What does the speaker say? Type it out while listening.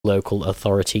local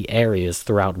authority areas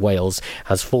throughout Wales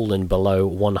has fallen below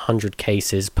 100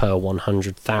 cases per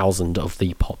 100,000 of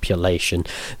the population.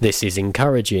 This is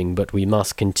encouraging, but we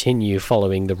must continue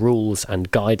following the rules and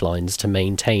guidelines to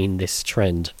maintain this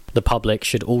trend. The public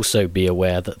should also be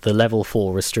aware that the level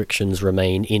 4 restrictions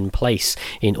remain in place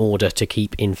in order to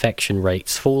keep infection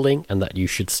rates falling, and that you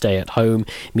should stay at home,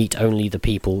 meet only the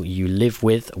people you live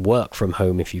with, work from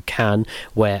home if you can,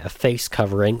 wear a face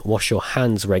covering, wash your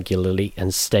hands regularly,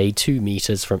 and stay 2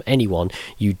 metres from anyone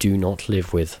you do not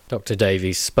live with. Dr.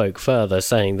 Davies spoke further,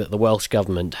 saying that the Welsh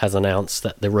Government has announced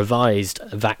that the revised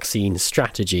vaccine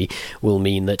strategy will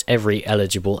mean that every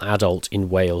eligible adult in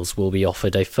Wales will be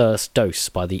offered a first dose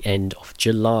by the end of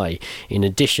July. In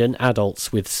addition,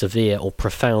 adults with severe or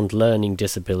profound learning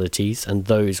disabilities and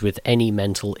those with any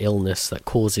mental illness that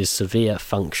causes severe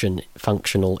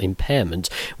functional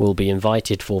impairment will be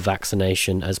invited for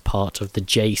vaccination as part of the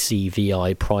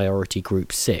JCVI Priority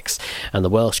Group 6, and the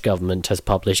Welsh Government has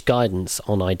published guidance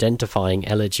on identifying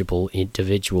eligible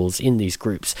individuals in these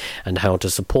groups and how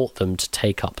to support them to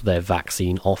take up their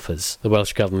vaccine offers. The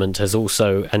Welsh Government has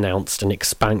also announced an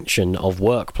expansion of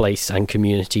workplace and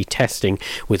community testing,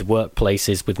 with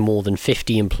workplaces with more than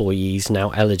 50 employees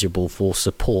now eligible for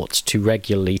support to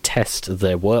regularly test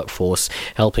their workforce,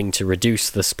 helping to reduce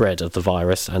the spread of the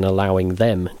virus and allowing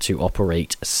them to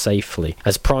operate safely.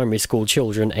 As primary school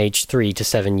children aged 3 to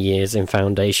 7 years in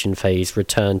foundation phase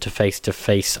return to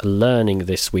face-to-face learning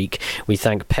this week, we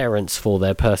thank parents for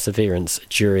their perseverance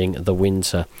during the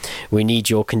winter. We need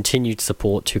your continued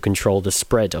support to control the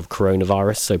spread of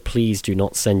coronavirus, so please do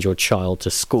not send your child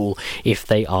to school if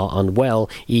they are unwell,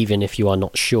 even if you are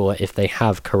not sure if they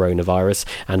have coronavirus,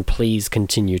 and please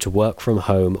continue to work from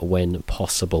home when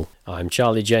possible. I'm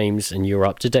Charlie James, and you're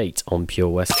up to date on Pure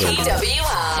West Radio.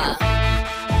 PWR.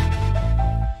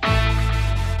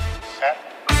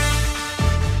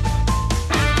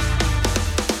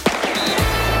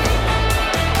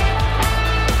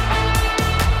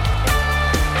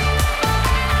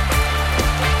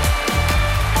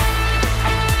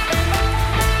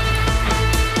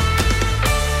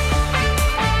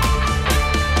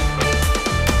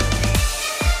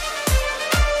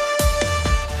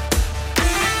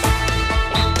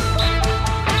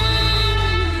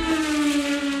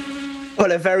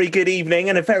 Well, a very good evening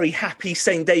and a very happy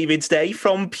St. David's Day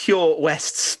from Pure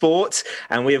West Sport.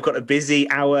 And we have got a busy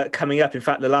hour coming up. In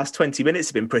fact, the last 20 minutes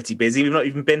have been pretty busy. We've not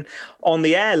even been on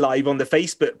the air live on the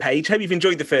Facebook page. Hope you've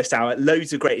enjoyed the first hour.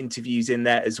 Loads of great interviews in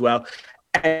there as well.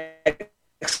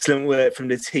 Excellent work from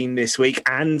the team this week.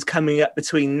 And coming up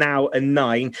between now and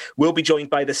 9, we'll be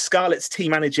joined by the Scarlets team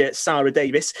manager, Sarah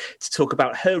Davis, to talk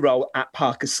about her role at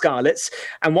Parker Scarlets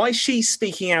and why she's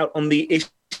speaking out on the issue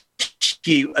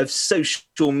of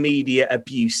social media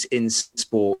abuse in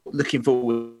sport. Looking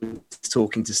forward to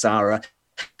talking to Sarah.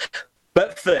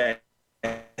 But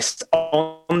first,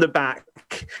 on the back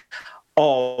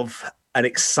of an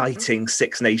exciting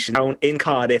Six Nations down in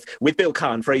Cardiff with Bill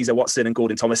Kahn, Fraser Watson and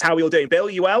Gordon Thomas. How are we all doing? Bill,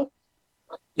 you well?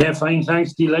 Yeah, fine,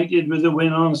 thanks. Delighted with the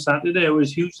win on Saturday. I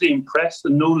was hugely impressed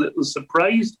and no little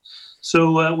surprised.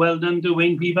 So well done to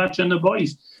Wayne Pivac and the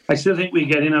boys. I still think we're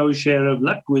getting our share of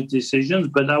luck with decisions,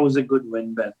 but that was a good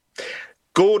win, Ben.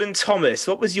 Gordon Thomas,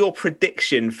 what was your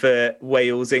prediction for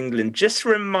Wales-England? Just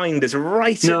remind us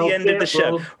right at the end of the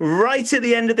show. Right at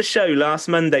the end of the show last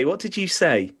Monday, what did you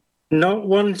say? Not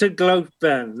one to gloat,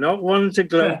 Ben. Not one to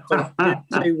gloat. But I did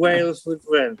say Wales would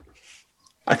win.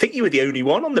 I think you were the only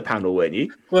one on the panel, weren't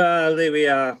you? Well, there we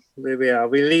are. There we are.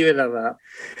 We leave it at that.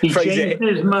 He changed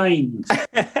his mind.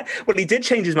 Well, he did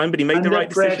change his mind, but he made the right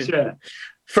decision.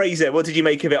 Fraser, what did you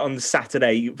make of it on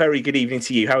Saturday? Very good evening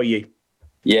to you. How are you?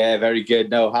 Yeah, very good.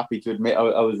 No, happy to admit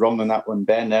I was wrong on that one,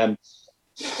 Ben.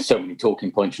 So many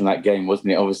talking points from that game,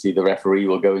 wasn't it? Obviously, the referee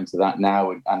will go into that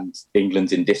now, and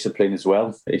England's in discipline as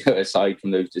well, aside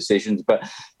from those decisions. But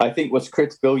I think what's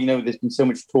critical, there's been so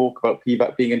much talk about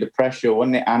Pivac being under pressure.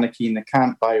 Wasn't it anarchy in the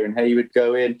camp? Byron Hayward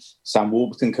going, Sam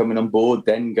Warburton coming on board,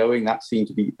 then going. That seemed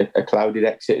to be a clouded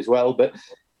exit as well. But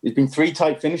there's been 3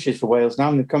 tight finishes for Wales now,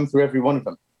 and they've come through every one of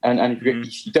them. And if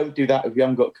you don't do that, if you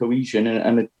haven't got cohesion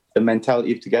and a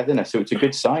mentality of togetherness, so it's a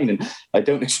good sign. And I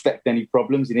don't expect any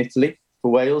problems in Italy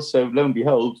for Wales. So lo and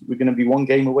behold, we're going to be 1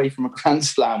 game away from a Grand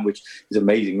Slam, which is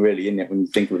amazing, really, isn't it, when you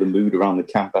think of the mood around the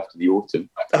camp after the autumn?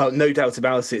 Oh, no doubt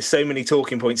about it. So many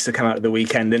talking points to come out of the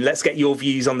weekend. And let's get your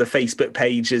views on the Facebook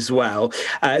page as well.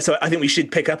 So I think we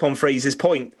should pick up on Fraser's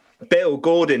point. Bill,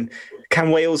 Gordon, can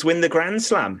Wales win the Grand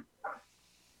Slam?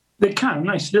 They can.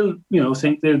 I still,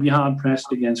 think they'll be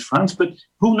hard-pressed against France. But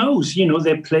who knows?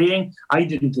 They're playing. I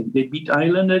didn't think they beat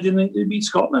Ireland. I didn't think they beat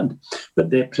Scotland. But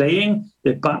they're playing.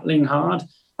 They're battling hard.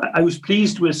 I was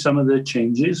pleased with some of the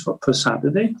changes for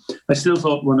Saturday. I still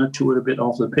thought one or two were a bit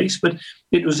off the pace, but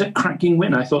it was a cracking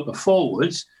win. I thought the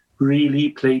forwards really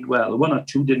played well. One or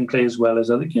two didn't play as well as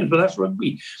other games, but that's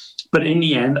rugby. But in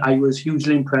the end, I was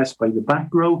hugely impressed by the back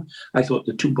row. I thought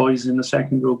the two boys in the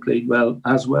second row played well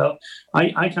as well.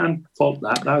 I can't fault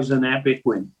that. That was an epic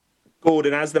win.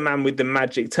 Gordon, as the man with the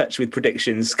magic touch with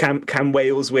predictions, can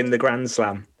Wales win the Grand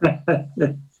Slam?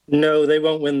 No, they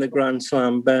won't win the Grand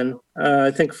Slam, Ben.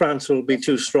 I think France will be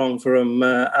too strong for them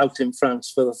out in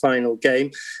France for the final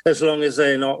game, as long as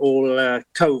they're not all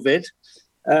COVID.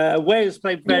 Wales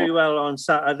played very well on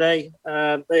Saturday.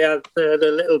 They had a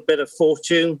little bit of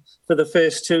fortune for the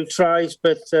first two tries,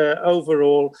 but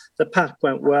overall, the pack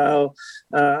went well.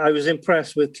 I was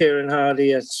impressed with Kieran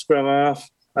Hardy at scrum half.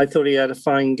 I thought he had a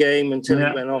fine game until he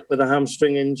went off with a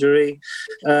hamstring injury.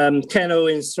 Ken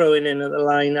Owens throwing in at the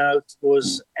line out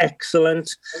was excellent.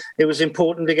 It was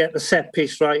important to get the set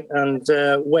piece right, and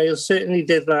Wales certainly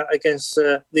did that against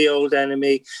the old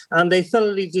enemy, and they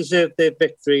thoroughly deserved their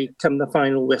victory come the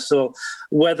final whistle.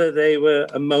 Whether they were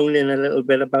moaning a little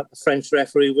bit about the French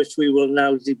referee, which we will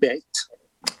now debate.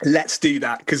 Let's do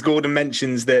that, because Gordon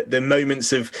mentions the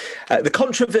moments of the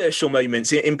controversial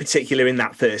moments in particular in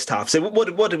that first half. So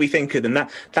what do we think of them?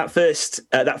 That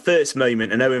first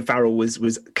moment, and Owen Farrell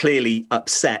was clearly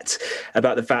upset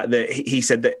about the fact that he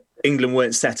said that England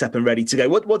weren't set up and ready to go.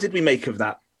 What did we make of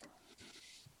that?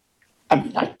 I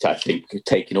mean, I think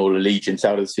taking all allegiance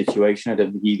out of the situation, I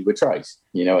don't think either were tries.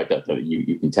 I don't think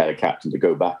you can tell a captain to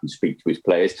go back and speak to his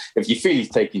players. If you feel he's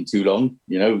taking too long,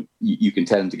 you can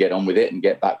tell him to get on with it and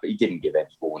get back. But he didn't give any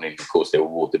warning. Of course, there were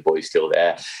water boys still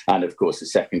there. And of course, the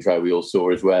second try we all saw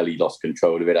as well, he lost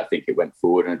control of it. I think it went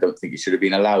forward, and I don't think it should have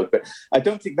been allowed. But I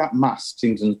don't think that masks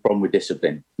England's problem with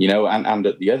discipline. And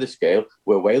at the other scale,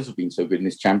 where Wales have been so good in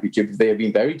this championship, they have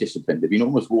been very disciplined. They've been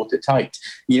almost watertight.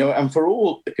 And for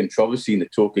all the controversy and the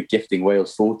talk of gifting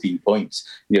Wales 14 points,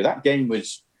 that game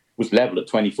was level at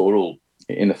 24-all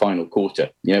in the final quarter.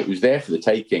 It was there for the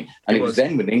taking. And it was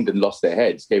then when England lost their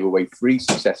heads, gave away 3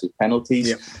 successive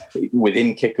penalties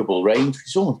within kickable range, which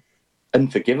is almost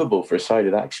unforgivable for a side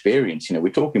of that experience. We're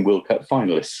talking World Cup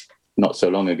finalists not so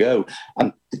long ago.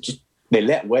 And they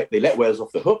let Wales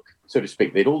off the hook, so to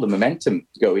speak. They had all the momentum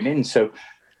going in. So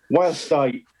whilst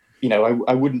I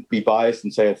wouldn't be biased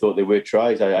and say I thought they were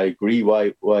tries. I agree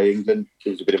why England,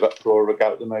 there was a bit of uproar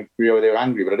about them. I agree why they were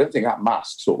angry, but I don't think that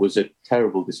masks what was a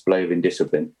terrible display of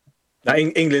indiscipline.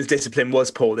 England's discipline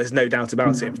was poor. There's no doubt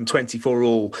about it. From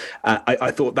 24-all, I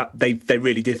thought that they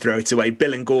really did throw it away.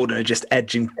 Bill and Gordon are just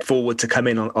edging forward to come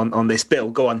in on this.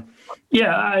 Bill, go on.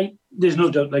 Yeah, there's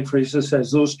no doubt, like Fraser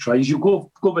says, those tries, you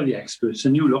go by the experts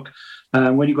and you look.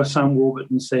 When you got Sam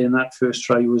Warburton saying that first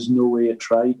try was no way a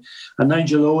try, and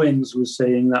Nigel Owens was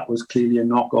saying that was clearly a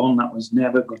knock-on, that was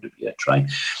never going to be a try.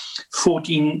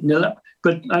 14-0 up.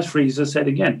 But as Fraser said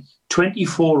again,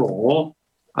 24-all,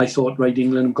 I thought, right,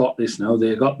 England got this now.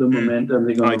 They got the momentum.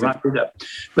 They're going to wrap it up.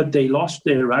 But they lost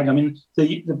their rag. I mean,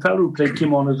 the fellow who played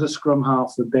came on as a scrum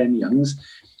half for Ben Youngs.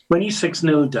 When he's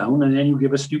 6-0 down and then you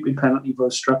give a stupid penalty for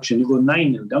obstruction, you go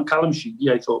 9-0 down. Callum Sheedy,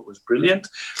 I thought, was brilliant.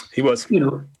 He was. To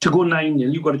go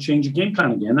 9-0, you've got to change your game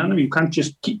plan again. And you can't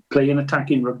just keep playing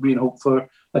attacking rugby and hope for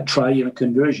a try and a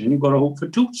conversion. You've got to hope for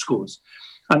 2 scores.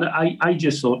 And I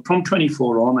just thought, from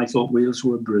 24 on, I thought Wales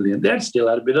were brilliant. They still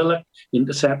had a bit of luck,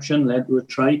 interception, led to a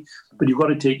try, but you've got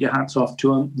to take your hats off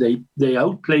to them. They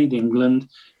outplayed England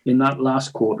in that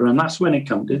last quarter, and that's when it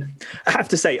counted. I have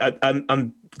to say,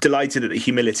 I'm delighted at the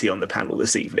humility on the panel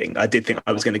this evening. I did think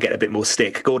I was going to get a bit more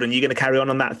stick. Gordon, are you going to carry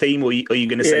on that theme, or are you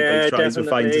going to say both tries were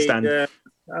fine to stand? Yeah.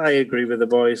 I agree with the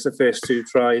boys. The first 2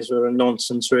 tries were a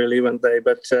nonsense, really, weren't they?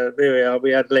 But there we are.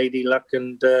 We had lady luck,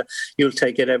 and you'll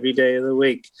take it every day of the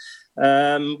week.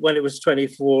 When it was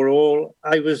 24-all,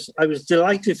 I was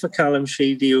delighted for Callum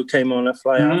Sheedy, who came on a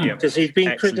fly-out, because he's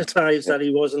been criticised that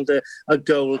he wasn't a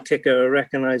goal kicker, a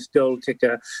recognised goal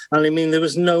kicker. And I mean, there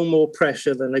was no more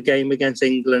pressure than a game against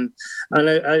England. And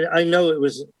I know it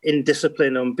was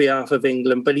indiscipline on behalf of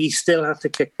England, but he still had to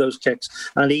kick those kicks,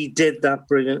 and he did that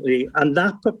brilliantly. And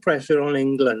that put pressure on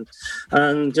England.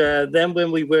 And then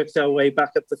when we worked our way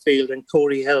back up the field and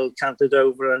Corey Hill canted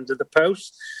over under the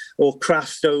post, or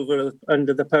crashed over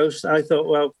under the post, I thought,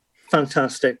 well,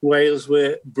 fantastic. Wales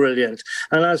were brilliant.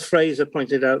 And as Fraser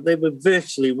pointed out, they were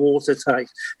virtually watertight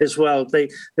as well.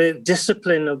 The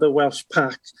discipline of the Welsh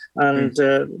pack and,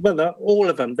 all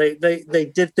of them,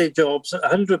 they did their jobs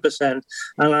 100%.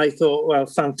 And I thought, well,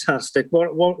 fantastic.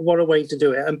 What a way to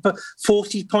do it. And put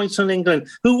 40 points on England.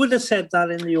 Who would have said that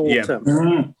in the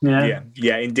autumn?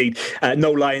 Yeah, indeed.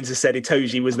 Noel Lyons has said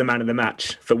Itoje was the man of the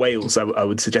match for Wales, I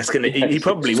would suggest. And he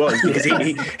probably was, because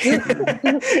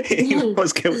he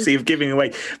was guilty of giving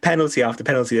away penalty after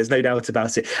penalty. There's no doubt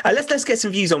about it. Let's get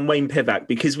some views on Wayne Pivac,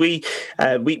 because we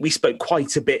spoke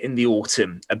quite a bit in the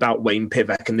autumn about Wayne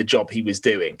Pivac and the job he was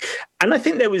doing. And I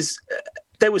think there was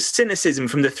cynicism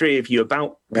from the three of you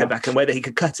about Pivac and whether he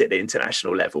could cut it at the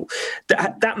international level.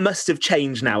 That must have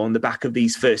changed now on the back of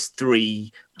these first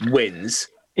 3 wins.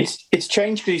 It's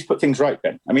changed because he's put things right,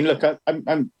 Ben. I mean, look,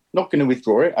 I'm not going to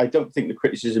withdraw it. I don't think the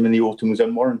criticism in the autumn was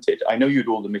unwarranted. I know you had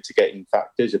all the mitigating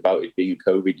factors about it being a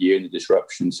COVID year and the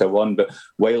disruption and so on, but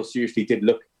Wales seriously did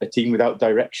look a team without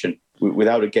direction,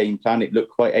 without a game plan. It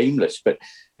looked quite aimless. But,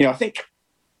 I think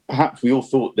perhaps we all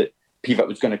thought that Pivac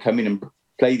was going to come in and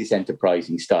play this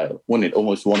enterprising style. Wasn't it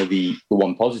almost one of the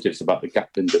one positives about the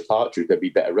Gatland departure? There'd be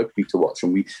better rugby to watch,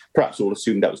 and we perhaps all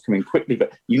assumed that was coming quickly.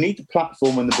 But you need the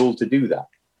platform and the ball to do that.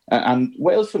 And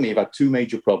Wales, for me, have had 2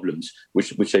 major problems,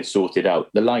 which they've sorted out.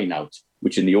 The line-out,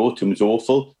 which in the autumn was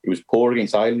awful. It was poor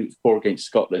against Ireland. It was poor against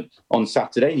Scotland. On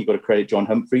Saturday, and you've got to credit John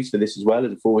Humphreys for this as well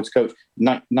as a forwards coach,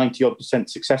 90-odd%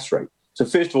 success rate. So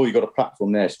first of all, you've got a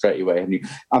platform there straight away, haven't you?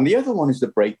 And the other one is the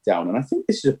breakdown. And I think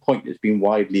this is a point that's been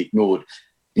widely ignored.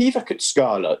 Pivac at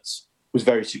Scarlets was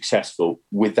very successful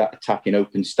with that attacking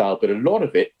open style, but a lot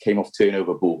of it came off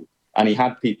turnover ball. And he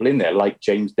had people in there like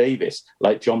James Davis,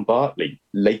 like John Bartley,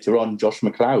 later on Josh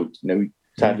McLeod,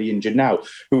 sadly injured now,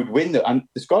 who would win and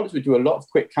the Scarlets would do a lot of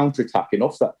quick counter-attacking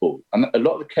off that ball. And a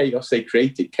lot of the chaos they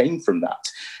created came from that.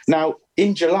 Now,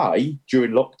 in July,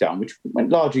 during lockdown, which went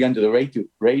largely under the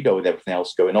radar with everything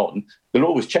else going on, the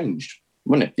law was changed,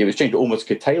 wasn't it? It was changed to almost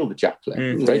curtail the jack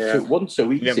play. So it wasn't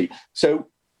so easy. Yep. So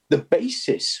the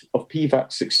basis of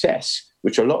Pivac's success,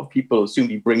 which a lot of people assume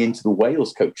he bring into the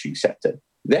Wales coaching sector,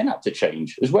 then had to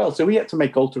change as well. So he had to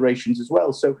make alterations as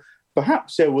well. So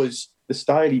perhaps there was the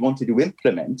style he wanted to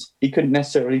implement, he couldn't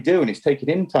necessarily do, and it's taken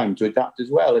him time to adapt as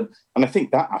well. And I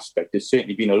think that aspect has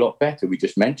certainly been a lot better. We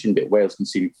just mentioned it. Wales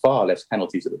conceded far less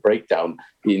penalties at the breakdown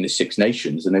in the Six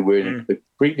Nations than they were in the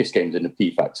previous games in the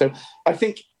PFAC. So I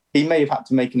think he may have had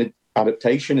to make an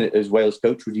adaptation as Wales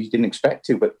coach, which he didn't expect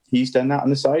to, but he's done that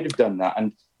and the side have done that.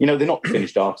 And, they're not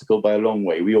finished article by a long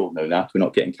way. We all know that. We're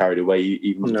not getting carried away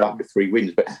even on the back of 3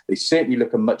 wins, but they certainly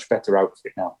look a much better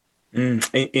outfit now.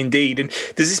 Indeed. And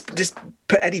does this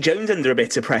put Eddie Jones under a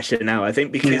bit of pressure now, I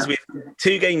think, because with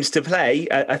 2 games to play,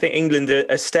 I think England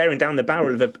are staring down the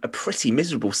barrel of a pretty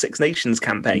miserable Six Nations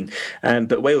campaign.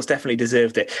 But Wales definitely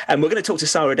deserved it. And we're going to talk to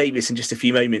Sarah Davies in just a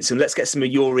few moments, and let's get some of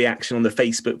your reaction on the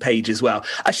Facebook page as well.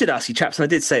 I should ask you, chaps, and I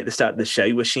did say at the start of the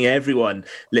show, wishing everyone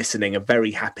listening a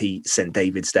very happy St.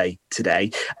 David's Day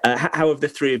today. How have the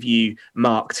 3 of you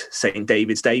marked St.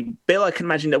 David's Day? Bill, I can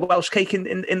imagine a Welsh cake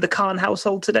in the Khan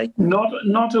household today?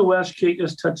 Not a Welsh cake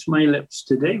has touched my lips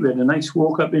today. We had a nice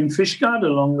walk up in Fishguard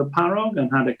along the Parog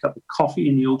and had a cup of coffee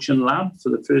in the Ocean Lab for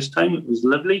the first time. It was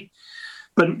lovely.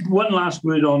 But one last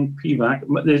word on Pivac.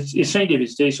 It's St.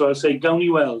 David's Day, so I'll say Gawn y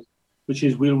Weld, which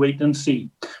is we'll wait and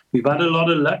see. We've had a lot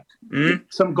of luck.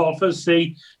 Some golfers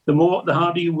say the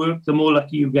harder you work, the more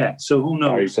lucky you get. So who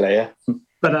knows? Sorry, player.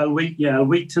 But I'll wait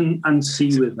and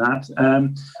see with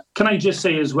that. Can I just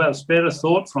say as well, spare a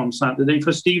thought from Saturday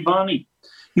for Steve Varney.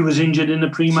 He was injured in the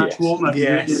pre-match warm-up.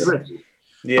 Yes.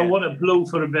 And what a blow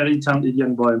for a very talented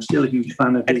young boy. I'm still a huge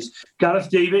fan of his. Gareth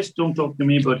Davis, don't talk to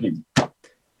me about him.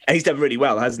 He's done really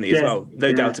well, hasn't he, as well?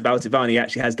 No doubt about it. Varney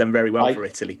actually has done very well for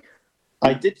Italy.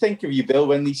 I did think of you, Bill,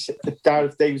 when the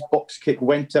Gareth Davis box kick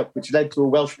went up, which led to a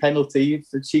Welsh penalty.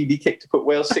 It's a cheeky kick to put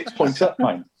Wales 6 points up,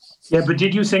 mind. Yeah, but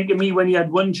did you think of me when he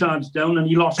had 1 charge down and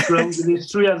he lost ground and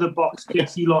his 3 other box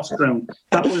kicks, he lost ground?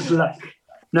 That was luck.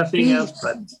 Nothing else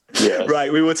but. Yes. Right,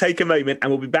 we will take a moment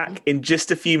and we'll be back in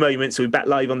just a few moments. We'll be back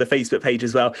live on the Facebook page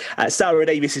as well. Sarah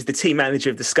Davies is the team manager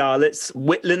of the Scarlets,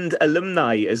 Whitland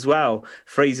alumni as well.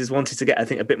 Fraser's wanted to get, I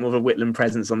think, a bit more of a Whitland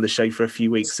presence on the show for a few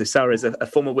weeks. So Sarah's a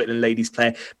former Whitland ladies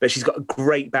player, but she's got a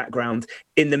great background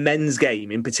in the men's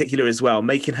game in particular as well,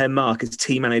 making her mark as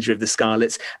team manager of the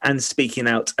Scarlets and speaking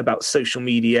out about social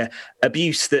media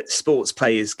abuse that sports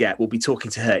players get. We'll be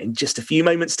talking to her in just a few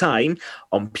moments' time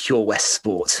on Pure West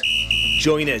Sport. Sport.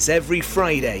 Join us every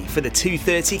Friday for the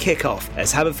 2:30 kickoff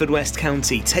as Haverfordwest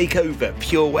County take over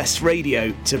Pure West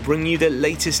Radio to bring you the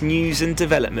latest news and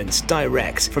developments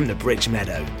direct from the Bridge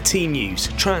Meadow. Team news,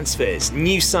 transfers,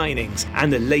 new signings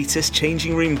and the latest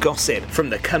changing room gossip from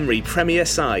the Cymru Premier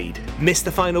side. Miss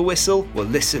the final whistle? Well,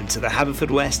 listen to the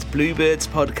Haverfordwest Bluebirds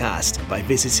podcast by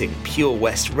visiting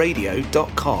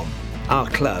purewestradio.com. Our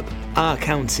club, our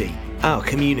county, our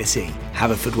community.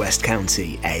 Haverfordwest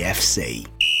County AFC.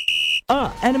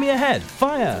 Ah, enemy ahead.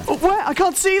 Fire. Oh, where? I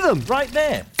can't see them. Right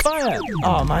there. Fire.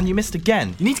 Oh, man, you missed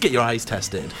again. You need to get your eyes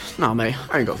tested. Nah, mate,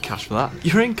 I ain't got the cash for that.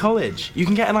 You're in college. You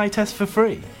can get an eye test for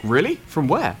free. Really? From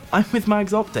where? I'm with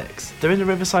Mags Optics. They're in the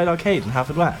Riverside Arcade in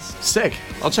Haverfordwest. Sick.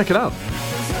 I'll check it out.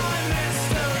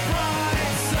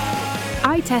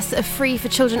 Eye tests are free for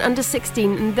children under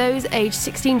 16 and those aged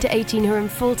 16 to 18 who are in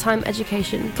full-time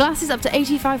education. Glasses up to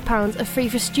 £85 are free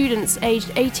for students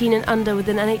aged 18 and under with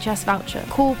an NHS voucher.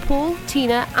 Call Paul,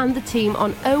 Tina and the team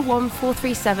on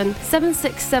 01437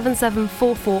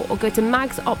 767744 or go to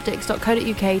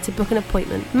magsoptics.co.uk to book an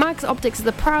appointment. Mags Optics are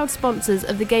the proud sponsors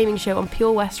of the gaming show on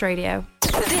Pure West Radio.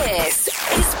 This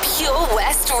is Pure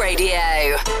West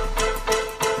Radio.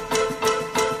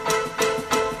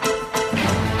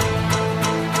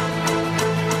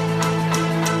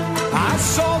 I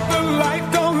saw the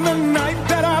light on the night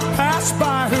that I passed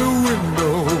by her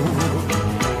window.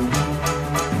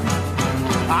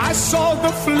 I saw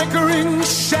the flickering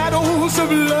shadows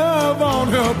of love on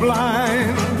her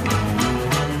blind.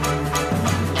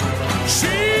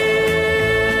 She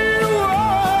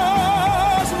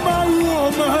was my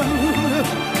woman.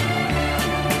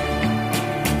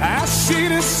 As she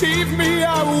deceived me,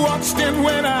 I watched and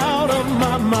went out of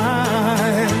my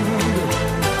mind.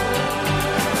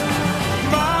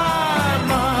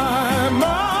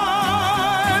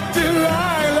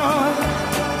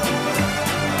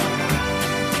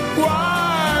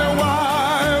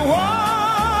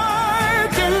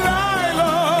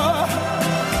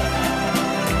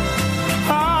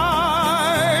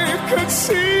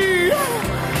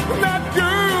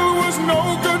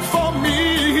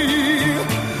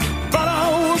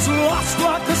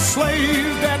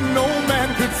 Slave that no man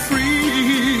could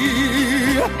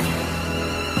free.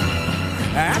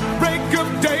 At break of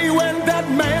day when that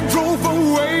man drove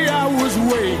away, I was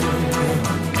waiting.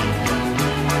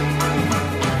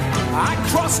 I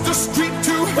crossed the street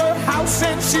to her house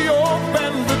and she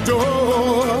opened the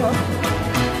door.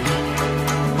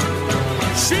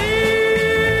 She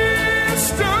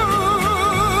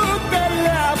stood there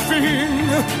laughing.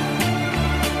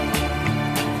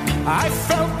 I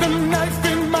felt the knife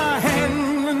in my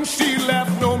hand and she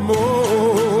left no more.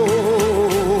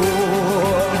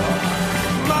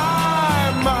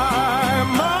 My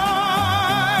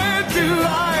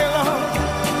Delilah.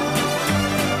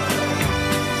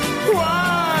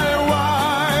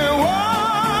 Why,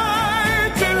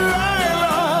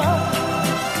 Delilah?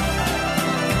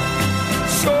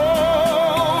 So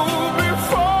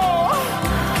before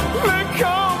they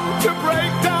come to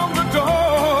break down the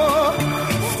door,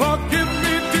 forgive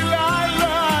me,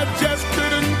 Delilah, I just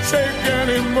couldn't take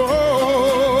anymore.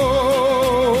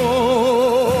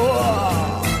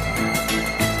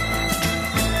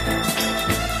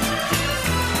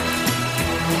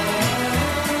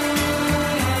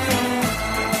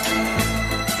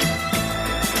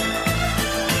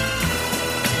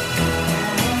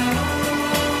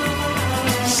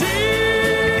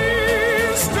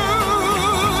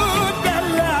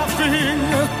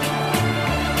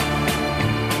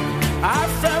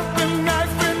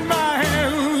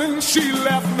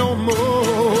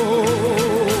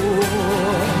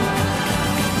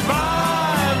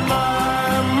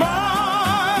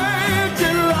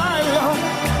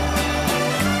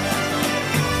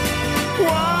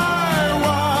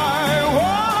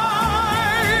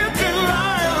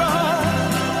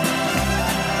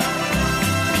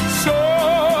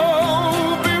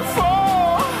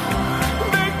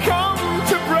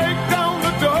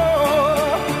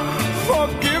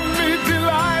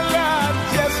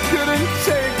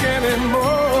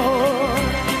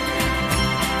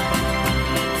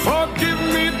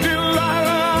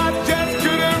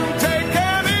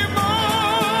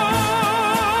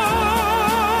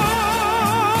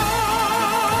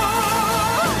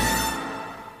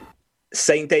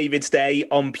 St. David's Day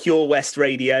on Pure West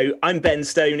Radio. I'm Ben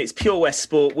Stone. It's Pure West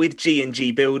Sport with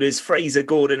G&G Builders. Fraser,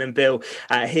 Gordon and Bill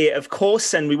here, of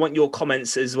course. And we want your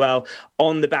comments as well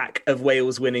on the back of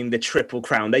Wales winning the Triple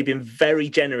Crown. They've been very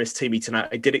generous to me tonight.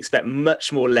 I did expect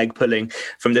much more leg pulling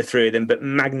from the three of them, but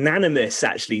magnanimous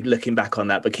actually looking back on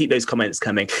that. But keep those comments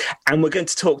coming. And we're going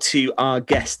to talk to our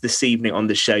guest this evening on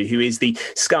the show, who is the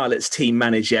Scarlets team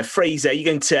manager. Fraser, you're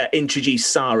going to introduce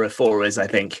Sarah for us, I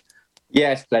think.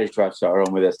 Yes, pleasure to have Sarah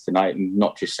on with us tonight, and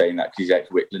not just saying that because he's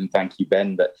ex-Whitland, thank you,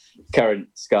 Ben, but current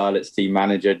Scarlets team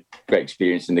manager, great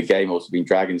experience in the game, also been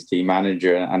Dragons team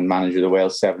manager and manager of the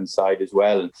Wales 7 side as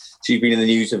well. And she's been in the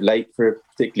news of late for a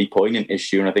particularly poignant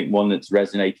issue, and I think one that's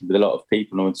resonated with a lot of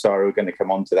people. And Sarah, we're going to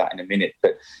come on to that in a minute.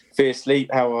 But firstly,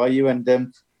 how are you? And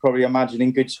probably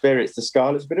imagining good spirits. The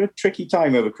Scarlets, a bit of a tricky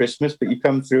time over Christmas, but you've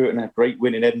come through it, and a great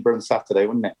win in Edinburgh on Saturday,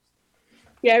 wasn't it?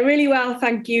 Yeah, really well,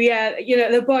 thank you. Yeah,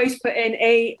 the boys put in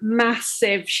a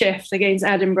massive shift against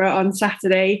Edinburgh on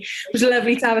Saturday. It was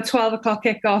lovely to have a 12 o'clock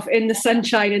kickoff in the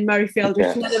sunshine in Murrayfield,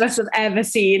 which none of us have ever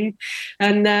seen.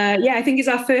 And I think it's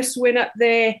our first win up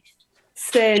there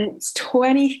since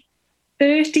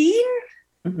 2013.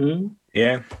 Mm-hmm.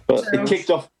 Yeah, but it kicked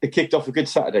off a good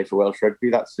Saturday for Welsh rugby,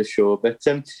 that's for sure. But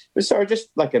Sarah, just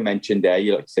like I mentioned there,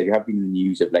 you have been in the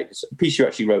news of late. A piece you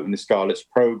actually wrote in the Scarlets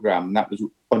programme, and that was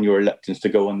on your reluctance to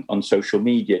go on social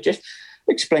media. Just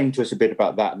explain to us a bit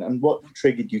about that and what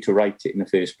triggered you to write it in the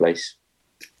first place.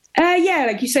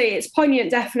 Like you say, it's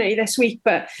poignant definitely this week,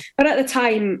 but at the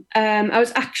time I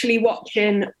was actually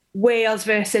watching Wales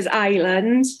versus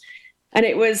Ireland. And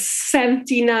it was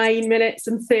 79 minutes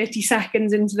and 30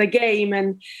 seconds into the game,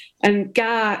 and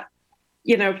Gar,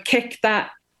 kicked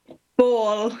that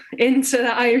ball into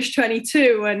the Irish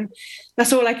 22, and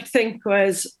that's all I could think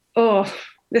was,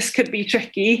 this could be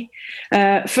tricky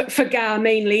for Gar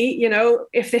mainly,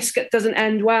 if this doesn't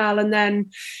end well. And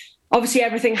then obviously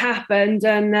everything happened,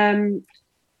 and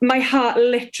my heart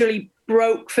literally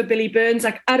broke for Billy Burns.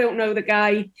 Like, I don't know the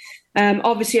guy.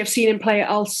 Obviously I've seen him play at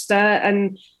Ulster,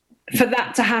 and for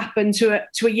that to happen to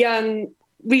a young,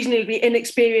 reasonably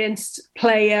inexperienced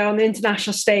player on the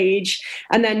international stage,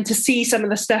 and then to see some of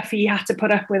the stuff he had to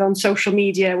put up with on social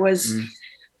media was,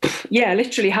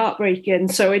 literally heartbreaking.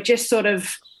 So it just sort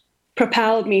of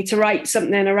propelled me to write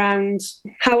something around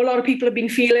how a lot of people have been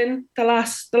feeling the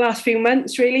last few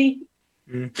months, really.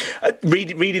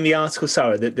 Reading the article,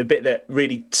 Sarah, the bit that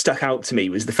really stuck out to me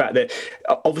was the fact that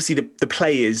obviously the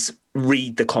players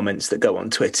read the comments that go on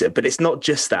Twitter, but it's not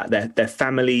just that. Their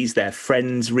families, their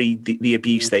friends read the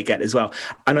abuse they get as well.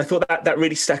 And I thought that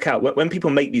really stuck out. When people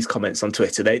make these comments on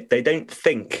Twitter, they don't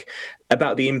think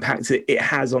about the impact that it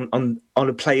has on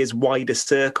a player's wider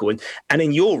circle. And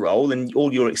in your role and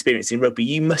all your experience in rugby,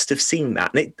 you must have seen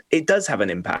that. And it does have an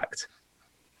impact.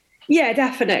 Yeah,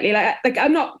 definitely. Like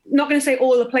I'm not going to say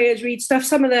all the players read stuff.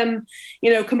 Some of them,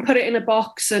 can put it in a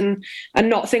box and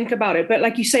not think about it. But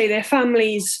like you say, their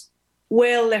families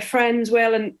will, their friends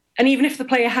will, and even if the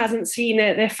player hasn't seen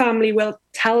it, their family will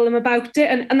tell them about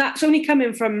it. And that's only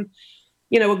coming from,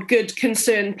 a good,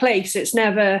 concerned place. It's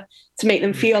never to make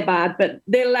them feel bad, but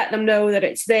they'll let them know that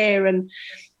it's there. And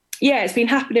yeah, it's been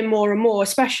happening more and more,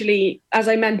 especially as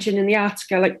I mentioned in the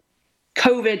article, like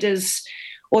COVID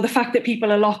or the fact that people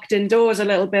are locked indoors a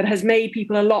little bit has made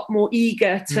people a lot more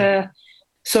eager to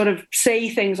sort of say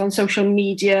things on social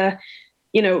media,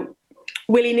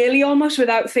 willy-nilly almost,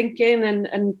 without thinking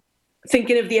and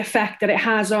thinking of the effect that it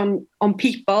has on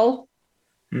people.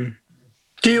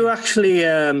 Do you actually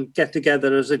get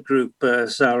together as a group,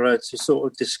 Sarah, to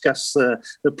sort of discuss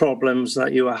the problems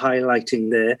that you are highlighting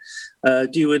there?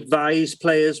 Do you advise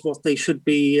players what they should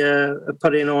be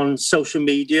putting on social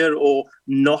media or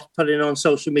not putting on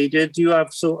social media? Do you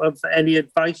have sort of any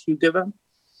advice you give them?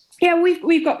 Yeah,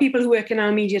 we've got people who work in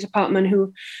our media department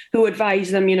who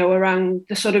advise them, around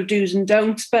the sort of do's and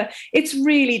don'ts. But it's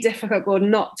really difficult,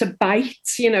 Gordon, not to bite,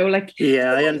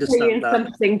 Yeah, I understand that.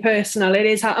 Something personal, it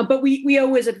is hard. But we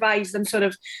always advise them sort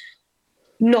of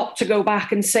not to go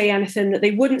back and say anything that they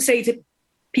wouldn't say to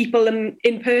people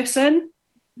in person.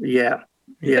 Yeah.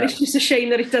 But it's just a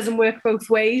shame that it doesn't work both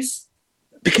ways.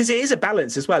 Because it is a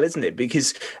balance as well, isn't it?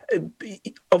 Because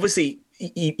obviously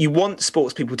you want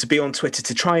sports people to be on Twitter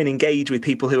to try and engage with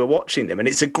people who are watching them. And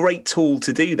it's a great tool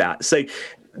to do that. So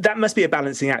that must be a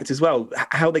balancing act as well,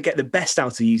 how they get the best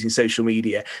out of using social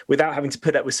media without having to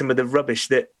put up with some of the rubbish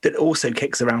that also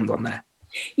kicks around on there.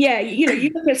 Yeah,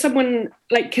 you look at someone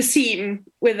like Kasim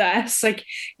with us, like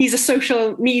he's a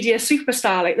social media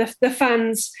superstar. Like the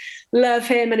fans love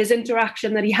him and his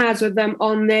interaction that he has with them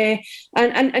on there.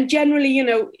 And generally,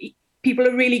 people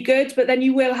are really good, but then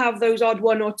you will have those odd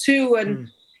one or two. And,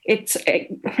 it's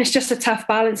just a tough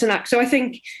balancing act. So I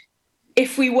think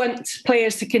if we want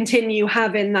players to continue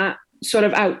having that sort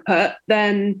of output,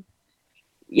 then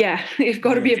you've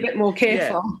got to be a bit more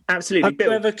careful. Yeah, absolutely. Have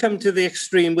you ever come to the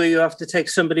extreme where you have to take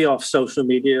somebody off social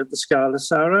media at the Scala,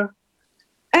 Sarah?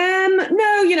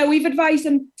 No, we've advised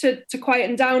them to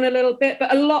quieten down a little bit,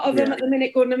 but a lot of them at the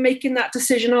minute are making that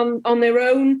decision on their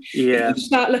own. Yeah. If you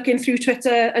start looking through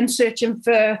Twitter and searching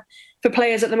for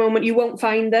players at the moment, you won't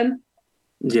find them.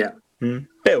 Yeah.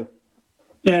 Bill?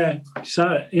 Yeah,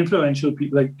 so influential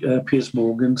people like Piers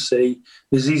Morgan say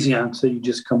there's an easy answer, you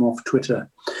just come off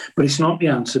Twitter. But it's not the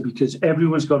answer, because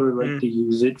everyone's got a right to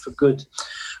use it for good.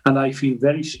 And I feel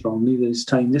very strongly that it's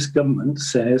time this government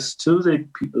says to the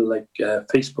people like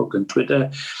Facebook and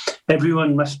Twitter,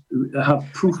 everyone must have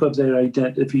proof of their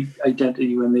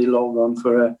identity when they log on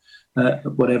for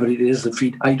whatever it is, the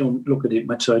feed. I don't look at it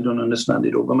much, so I don't understand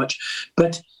it over much.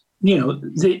 But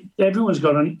everyone's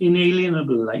got an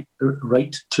inalienable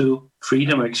right to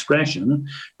freedom of expression,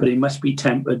 but it must be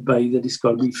tempered by that it's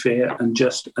got to be fair and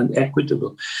just and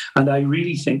equitable. And I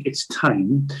really think it's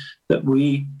time that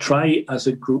we try as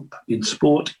a group in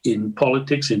sport, in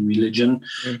politics, in religion,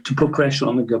 to put pressure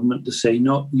on the government to say,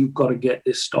 no, you've got to get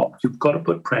this stopped. You've got to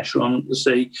put pressure on them to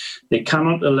say they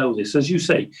cannot allow this. As you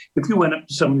say, if you went up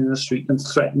to someone in the street and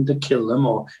threatened to kill them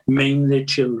or maim their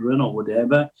children or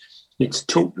whatever, it's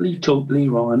totally, totally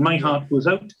wrong. And my heart goes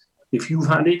out. If you've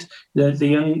had it, the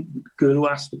young girl who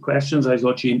asked the questions, I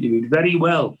thought she interviewed very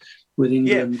well with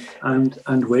England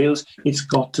and Wales. It's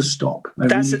got to stop.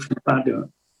 That's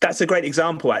a great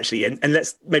example, actually. And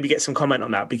let's maybe get some comment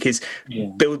on that, because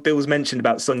Bill's mentioned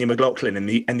about Sonia McLaughlin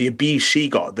and the abuse she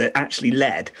got that actually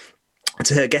led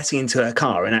to her getting into her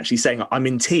car and actually saying, I'm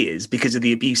in tears because of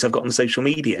the abuse I've got on social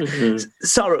media. Mm-hmm.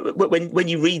 Sarah, when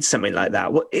you read something like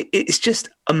that, it's just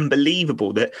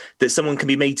unbelievable that someone can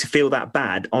be made to feel that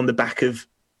bad on the back of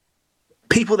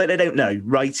people that they don't know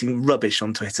writing rubbish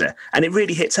on Twitter. And it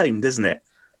really hits home, doesn't it?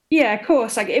 Yeah, of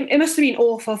course. It must have been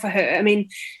awful for her. I mean,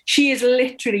 she is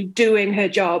literally doing her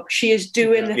job. She is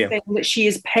doing the thing that she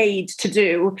is paid to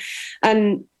do.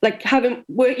 And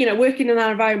working in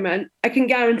that environment, I can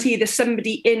guarantee there's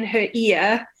somebody in her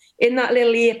ear, in that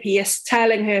little earpiece,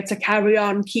 telling her to carry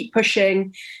on, keep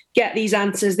pushing, get these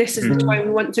answers. This is the way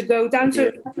we want to go down.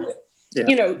 So,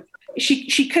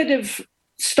 she could have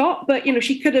stopped, but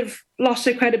she could have lost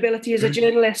her credibility as a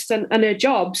journalist and her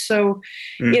job. So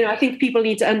I think people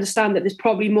need to understand that there's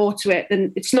probably more to it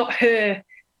than it's not her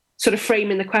sort of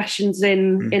framing the questions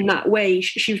in that way.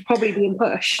 She was probably being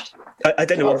pushed. I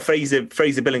don't know what Fraser,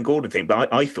 Bill and Gordon think,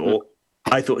 but I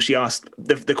thought she asked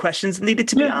the questions that needed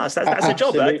to be asked. That's her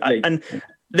job. And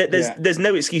there's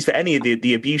no excuse for any of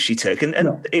the abuse she took.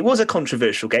 And it was a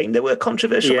controversial game. There were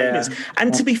controversial moments.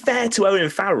 And to be fair to Owen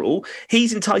Farrell,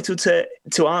 he's entitled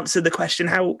to answer the question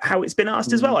how it's been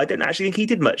asked as well. I don't actually think he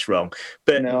did much wrong.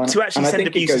 But to actually send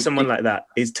abuse to someone like that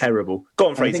is terrible. Go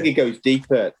on, Fraser. I think it goes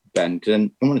deeper, Ben,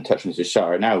 and I want to touch on this with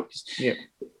Sarah now.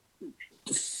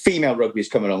 Female rugby has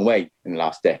come a long way in the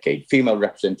last decade. Female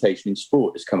representation in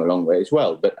sport has come a long way as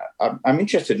well. But I'm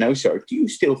interested to know, Sarah, do you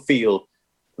still feel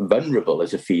vulnerable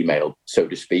as a female, so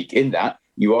to speak, in that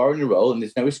you are in a role and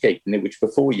there's no escaping it, which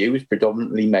before you is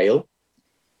predominantly male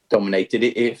dominated,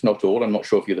 if not all? I'm not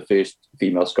sure if you're the first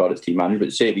female Scottish team manager,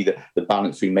 but certainly the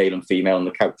balance between male and female and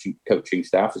the coaching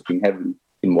staff has been heavily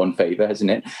in one favour, hasn't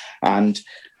it? And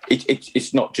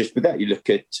it's not just with that. You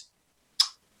look at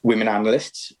women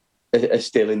analysts are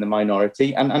still in the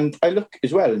minority, and I look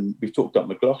as well, and we've talked about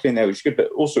McLaughlin there, which is good,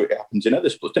 but also it happens in other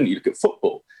sports, don't you? Look at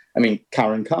football. I mean,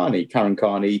 Karen Carney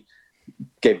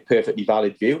gave a perfectly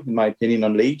valid view, in my opinion,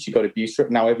 on Leeds. She got abused for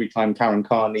it. Now, every time Karen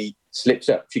Carney slips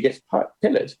up, she gets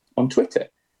pillared on Twitter.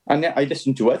 And I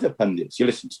listen to other pundits.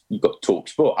 You've got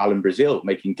TalkSport, Alan Brazil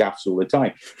making gaffes all the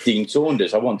time. Dean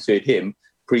Saunders, I once heard him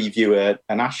preview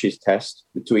an Ashes test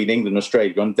between England and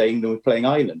Australia on day England was playing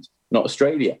Ireland, not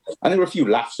Australia. And there were a few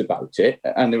laughs about it,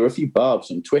 and there were a few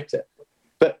barbs on Twitter.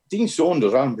 But Dean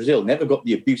Saunders, Alan Brazil, never got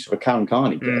the abuse of a Karen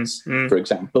Carney gets, for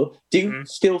example. Do you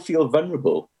still feel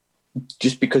vulnerable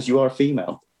just because you are a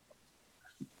female?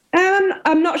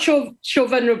 I'm not sure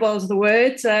vulnerable is the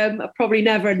word. I'll probably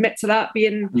never admit to that,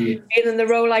 being in the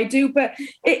role I do. But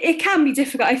it can be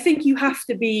difficult. I think you have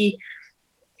to be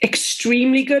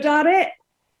extremely good at it,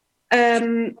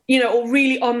 or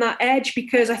really on that edge,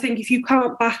 because I think if you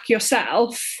can't back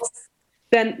yourself,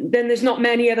 then there's not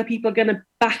many other people going to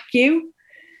back you.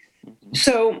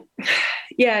 So,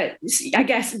 I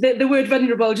guess the word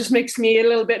vulnerable just makes me a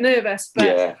little bit nervous.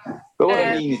 But But what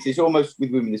I mean is, it's almost with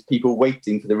women, there's people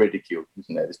waiting for the ridicule,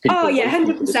 isn't there? There's people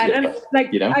 100%. And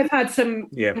like, you know? I've had some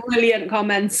brilliant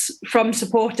comments from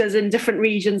supporters in different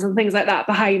regions and things like that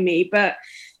behind me, but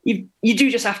you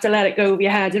do just have to let it go over your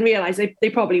head and realise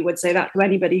they probably would say that to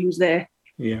anybody who's there.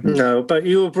 Yeah. No, but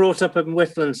you were brought up in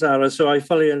Whitland, Sarah, so I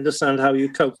fully understand how you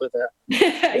cope with it.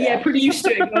 Yeah, pretty used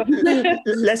to it.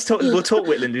 We'll talk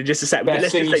Whitland in just a second.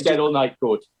 Best thing you said all night,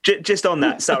 Gord. Just on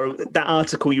that, Sarah, that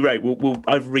article you wrote,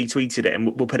 I've retweeted it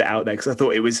and we'll put it out there because I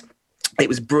thought it was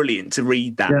brilliant to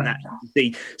read that and actually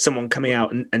see someone coming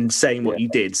out and saying what you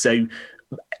did. So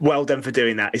well done for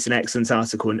doing that. It's an excellent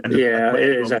article. And it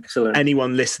is excellent.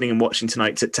 Anyone listening and watching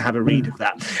tonight to have a read of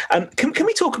that. Can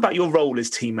we talk about your role as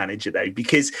team manager, though?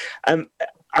 Because I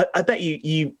bet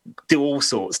you do all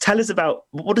sorts. Tell us about,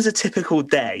 what does a typical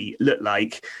day look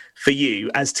like for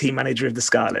you as team manager of the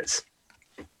Scarlets?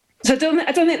 So I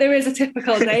don't think there is a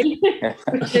typical day,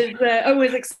 which is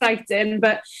always exciting.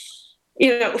 But,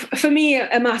 you know, for me,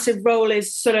 a massive role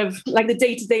is sort of like the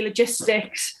day-to-day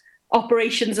logistics,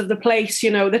 operations of the place, you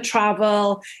know, the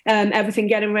travel, everything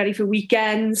getting ready for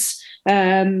weekends,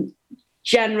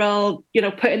 general, you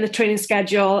know, putting the training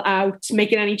schedule out,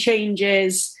 making any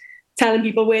changes, telling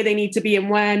people where they need to be and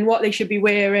when, what they should be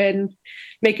wearing,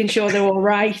 making sure they're all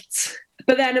right.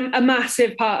 But then a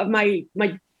massive part of my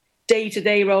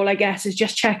day-to-day role, I guess, is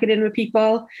just checking in with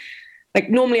people. Like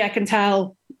normally I can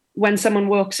tell when someone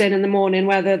walks in the morning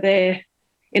whether they're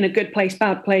in a good place,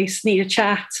 bad place, need a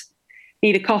chat,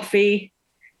 need a coffee,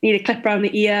 need a clip around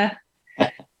the ear.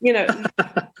 You know,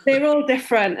 they're all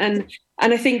different. And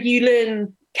I think you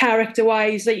learn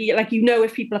character-wise, like you know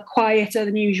if people are quieter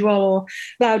than usual or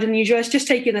louder than usual. It's just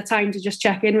taking the time to just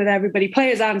check in with everybody,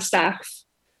 players and staff.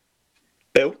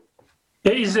 Bill?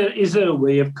 Is there a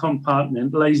way of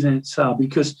compartmentalising it, Sal?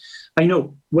 Because I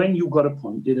know when you got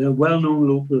appointed, a well-known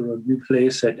local rugby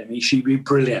player said to me, she'd be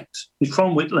brilliant. She's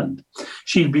from Whitland.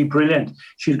 She'd be brilliant.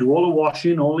 She'll do all the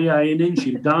washing, all the ironing.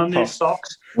 She'll darn their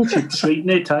socks. She'll straighten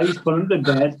their ties, put them to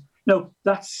bed. No,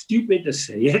 that's stupid to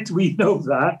say it. We know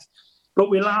that. But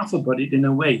we laugh about it in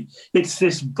a way. It's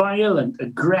this violent,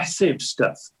 aggressive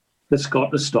stuff that's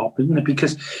got to stop, isn't it?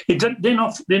 Because they're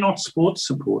not sports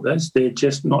supporters. They're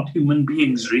just not human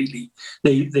beings, really.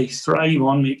 They thrive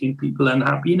on making people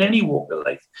unhappy in any walk of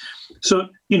life. So,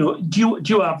 you know, do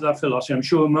you have that philosophy? I'm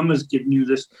sure Mum has given you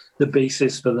the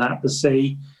basis for that, to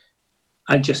say,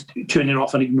 I just turn it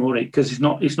off and ignore it because it's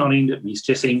not aimed at me. It's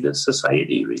just aimed at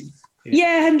society, really.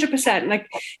 Yeah, 100%. Like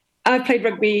I've played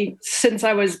rugby since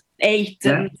I was 8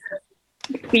 and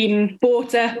been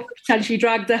bought up, potentially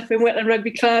dragged up in Whitland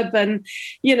Rugby Club, and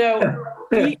you know,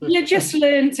 you just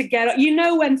learn to get. You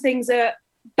know when things are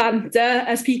banter,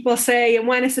 as people say, and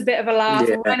when it's a bit of a laugh,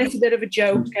 and when it's a bit of a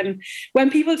joke, and when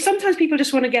sometimes people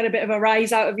just want to get a bit of a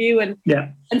rise out of you and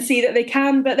see that they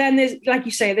can. But then there's, like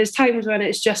you say, there's times when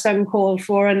it's just uncalled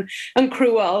for and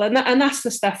cruel, and that's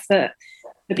the stuff that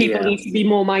the people need to be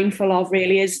more mindful of,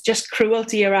 really, is just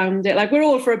cruelty around it. Like, we're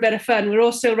all for a bit of fun. We're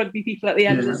all still rugby people at the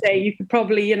end of the day. You could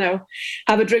probably, you know,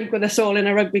 have a drink with us all in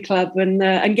a rugby club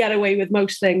and get away with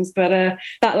most things. But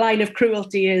that line of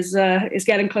cruelty is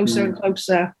getting closer and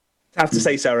closer. I have to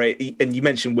say, Sarah, and you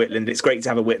mentioned Whitland. It's great to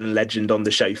have a Whitland legend on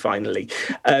the show finally.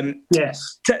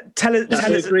 Yes. Tell us. I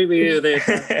agree with you there.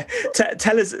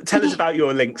 Tell us about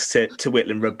your links to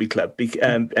Whitland Rugby Club,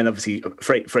 and obviously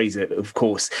Fraser, of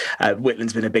course.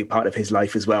 Whitland's been a big part of his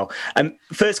life as well.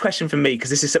 First question from me, because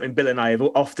this is something Bill and I have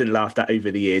often laughed at over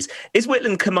the years: is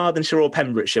Whitland Carmarthenshire or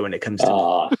Pembrokeshire when it comes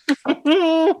to?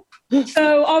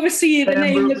 So obviously the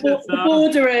name the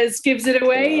Borderers gives it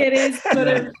away. It is sort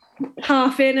of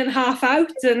half in and half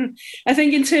out, and I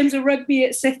think in terms of rugby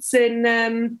it sits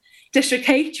in District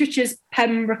H, which is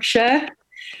Pembrokeshire.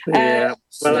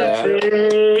 It's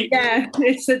the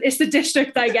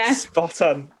district, I guess. Spot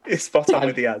on. It's spot on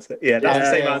with the answer. Yeah, that's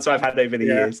the same answer I've had over the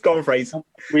years. Go on, Fraser.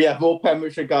 We have more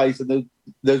Pembrokeshire guys than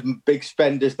those big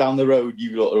spenders down the road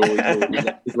you lot are always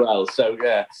as well. So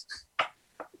yeah.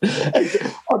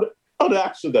 On an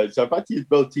actual note, so back to your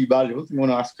both team manager, one thing I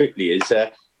want to ask quickly is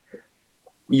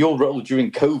your role during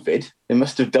COVID, it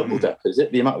must have doubled up, is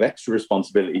it? The amount of extra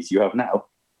responsibilities you have now.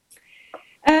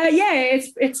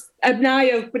 It's an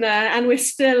eye-opener, and we're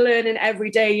still learning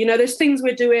every day. You know, there's things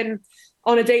we're doing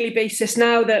on a daily basis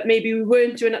now that maybe we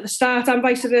weren't doing at the start, and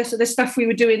vice versa. There's stuff we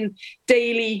were doing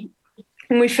daily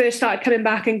when we first started coming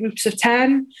back in groups of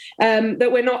 10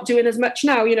 that we're not doing as much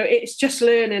now. You know, it's just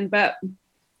learning, but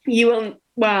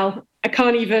I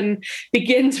can't even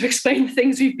begin to explain the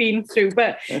things we've been through.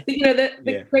 But, you know,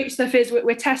 the great stuff is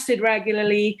we're tested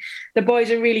regularly. The boys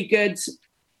are really good.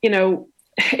 You know,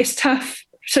 it's tough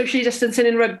socially distancing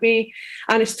in rugby,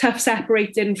 and it's tough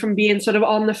separating from being sort of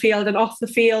on the field and off the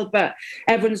field, but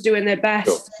everyone's doing their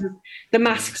best. Sure. The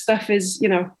mask stuff is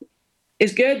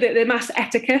good. The mask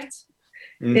etiquette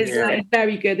is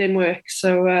very good in work.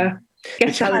 So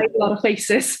gets to hide a lot of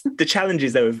faces. The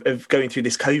challenges, though, of going through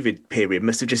this COVID period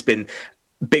must have just been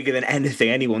bigger than anything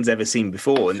anyone's ever seen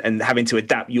before, and having to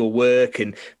adapt your work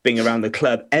and being around the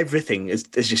club. Everything has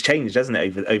just changed, hasn't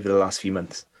it, over the last few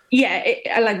months? Yeah,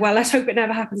 let's hope it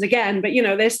never happens again. But,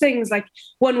 there's things like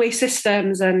one-way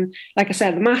systems and, like I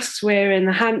said, the masks wearing,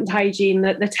 the hand hygiene,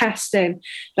 the testing.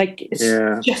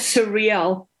 It's just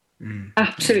surreal.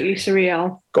 Absolutely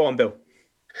surreal. Go on, Bill.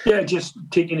 Yeah, just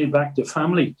taking it back to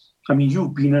family. I mean,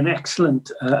 you've been an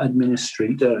excellent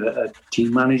administrator, a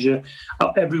team manager.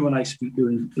 Everyone I speak to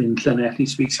in Llanelli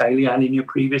speaks highly, and in your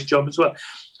previous job as well.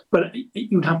 But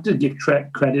you'd have to give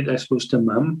credit, I suppose, to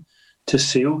Mum, to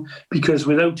Sue, because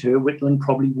without her, Whitland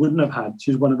probably wouldn't have had.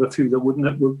 She was one of a few that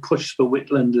would push the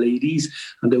Whitland ladies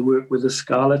and to work with the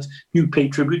Scarlets. You pay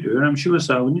tribute to her, I'm sure,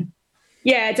 so, wouldn't you?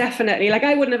 Yeah, definitely.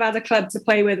 I wouldn't have had a club to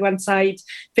play with once I'd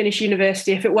finished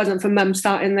university if it wasn't for Mum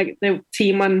starting the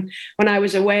team when I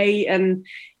was away. And,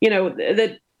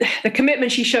 the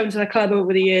commitment she's shown to the club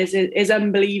over the years is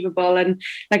unbelievable. And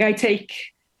I take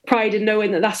pride in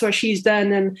knowing that that's what she's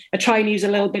done, and I try and use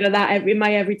a little bit of that in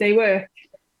my everyday work.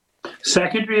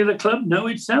 Secretary of the club, know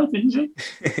itself, isn't she?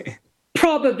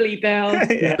 Probably, Bill.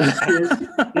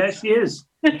 Yes, she is.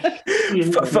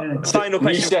 Final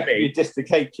question for me. Just the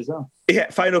coach as well. Yeah,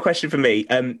 final question for me.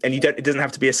 And it doesn't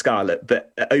have to be a Scarlet,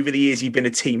 but over the years you've been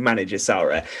a team manager,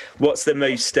 Sarah. What's the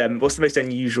most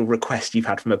unusual request you've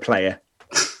had from a player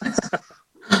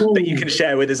that you can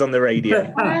share with us on the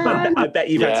radio? I bet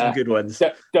you've had some good ones.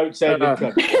 Don't say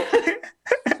anything.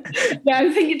 Yeah,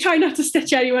 I'm thinking, try not to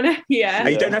stitch anyone up here.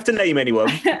 You don't have to name anyone.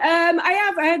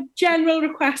 I have general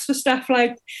requests for stuff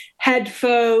like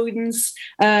headphones,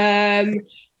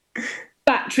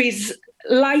 batteries,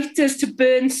 lighters to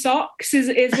burn socks is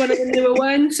one of the newer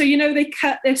ones. So, they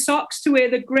cut their socks to wear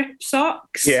the grip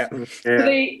socks. Yeah.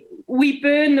 So we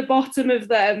burn the bottom of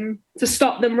them to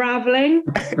stop them ravelling.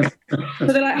 So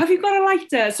they're like, have you got a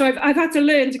lighter? So I've had to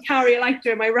learn to carry a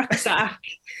lighter in my rucksack,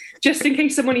 just in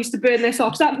case someone needs to burn their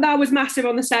socks. That was massive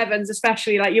on the sevens,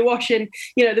 especially. You're washing,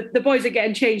 the boys are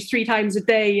getting changed 3 times a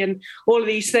day and all of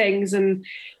these things. And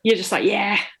you're just like,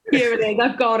 yeah, here it is,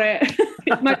 I've got it.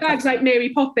 My bag's like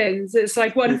Mary Poppins. It's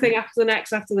like one thing after the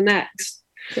next, after the next.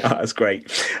 Oh, that's great.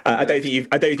 I don't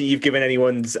think you've given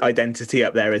anyone's identity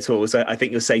up there at all. So I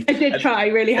think you're safe. I did try,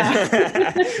 really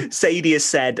hard. Sadie has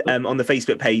said on the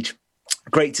Facebook page,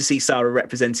 great to see Sarah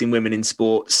representing women in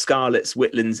sport, Scarlets,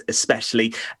 Whitlands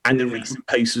especially, and the recent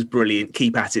post was brilliant.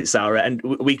 Keep at it, Sarah. And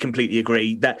we completely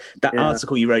agree. That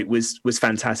article you wrote was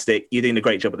fantastic. You're doing a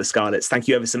great job with the Scarlets. Thank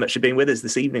you ever so much for being with us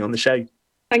this evening on the show.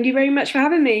 Thank you very much for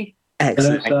having me.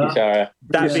 Excellent. Thank you, Sarah.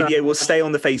 That video will stay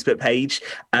on the Facebook page,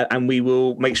 and we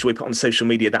will make sure we put on social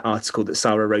media that article that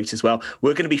Sarah wrote as well.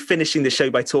 We're going to be finishing the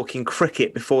show by talking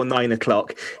cricket before 9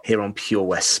 o'clock here on Pure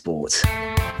West Sport.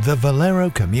 The Valero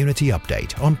Community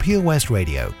Update on Pure West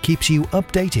Radio keeps you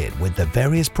updated with the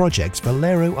various projects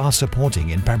Valero are supporting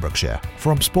in Pembrokeshire,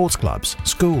 from sports clubs,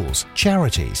 schools,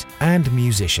 charities and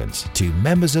musicians to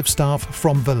members of staff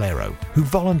from Valero who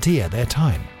volunteer their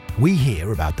time. We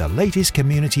hear about the latest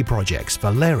community projects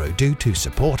Valero do to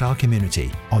support our community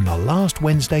on the last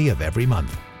Wednesday of every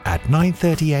month at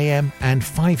 9:30 a.m. and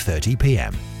 5:30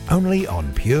 p.m. only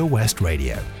on Pure West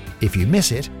Radio. If you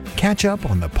miss it, catch up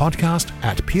on the podcast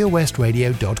at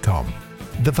purewestradio.com.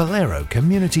 The Valero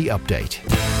Community Update.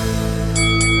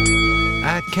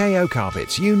 At KO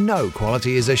Carpets, you know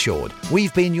quality is assured.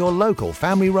 We've been your local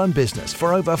family-run business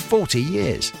for over 40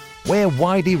 years. We're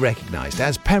widely recognised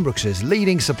as Pembrokeshire's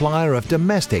leading supplier of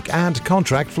domestic and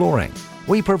contract flooring.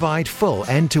 We provide full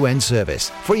end-to-end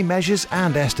service, free measures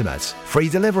and estimates, free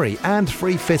delivery and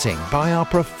free fitting by our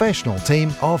professional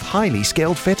team of highly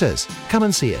skilled fitters. Come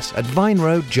and see us at Vine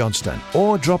Road, Johnston,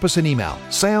 or drop us an email,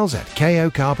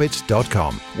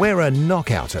 sales@kocarpets.com. We're a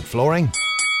knockout at flooring.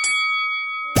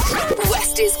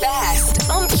 West is best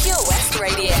on Pure West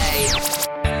Radio.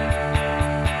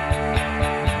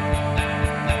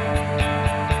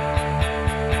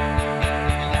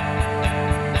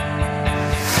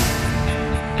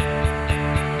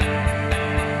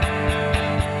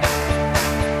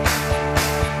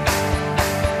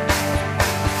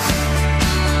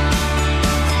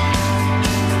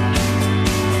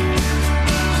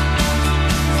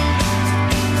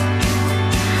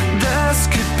 This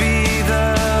could be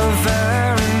the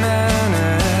very man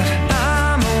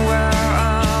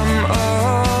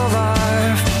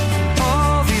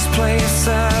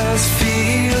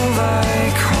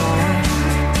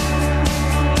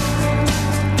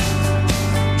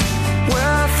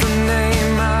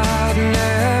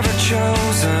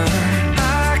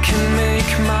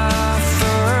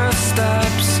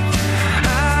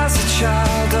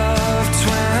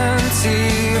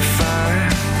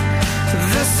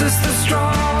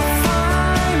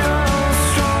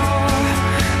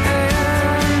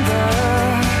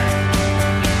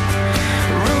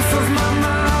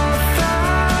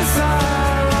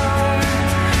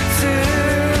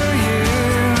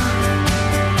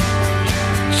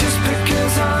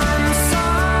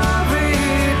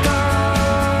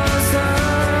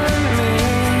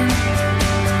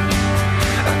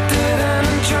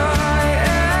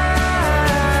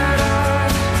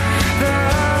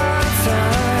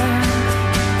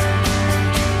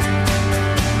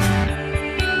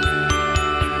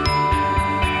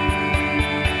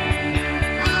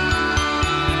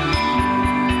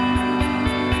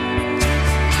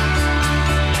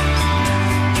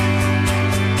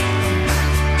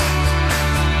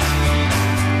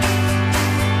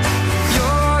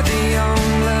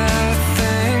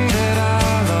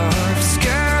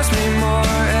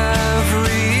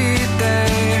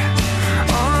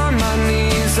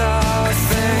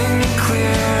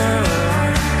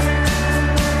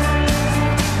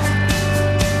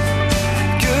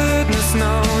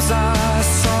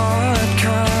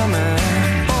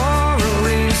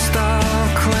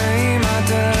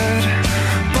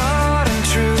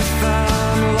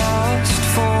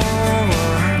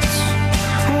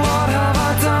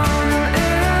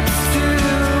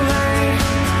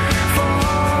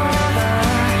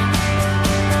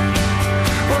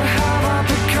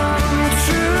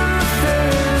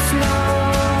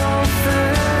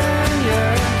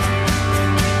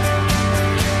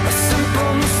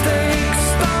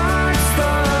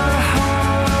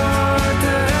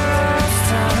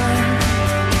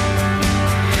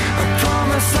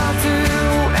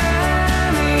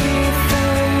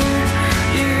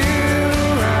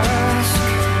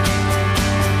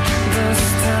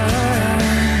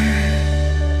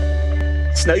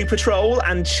Snow Patrol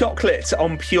and Chocolate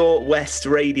on Pure West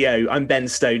Radio. I'm Ben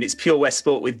Stone. It's Pure West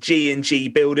Sport with G&G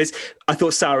Builders. I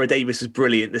thought Sarah Davis was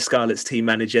brilliant, the Scarlets team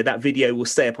manager. That video will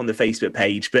stay up on the Facebook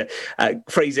page. But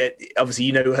Fraser, obviously,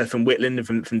 you know her from Whitland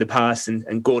and from the past,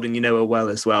 and Gordon, you know her well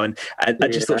as well. And I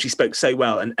just thought she spoke so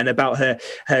well. And about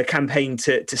her campaign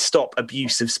to stop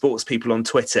abuse of sports people on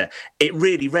Twitter. It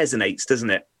really resonates,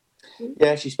 doesn't it?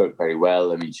 Yeah, she spoke very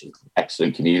well. I mean, she's an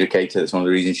excellent communicator. That's one of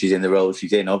the reasons she's in the role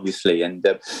she's in, obviously. And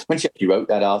when she actually wrote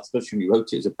that article, she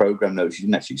wrote it as a programme note. She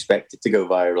didn't actually expect it to go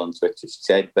viral on Twitter, she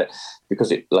said. But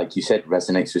because it, like you said,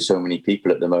 resonates with so many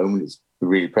people at the moment, it's a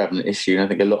really prevalent issue. And I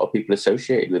think a lot of people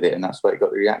associated with it. And that's why it got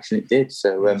the reaction it did.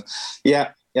 So,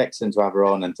 yeah, excellent to have her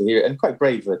on and to hear it. And quite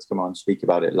brave of her to come on and speak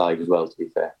about it live as well, to be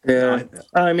fair. Yeah,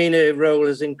 I mean, her role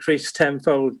has increased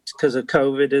tenfold because of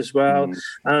COVID as well.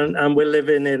 And we're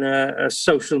living in a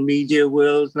social media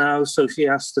world now, so she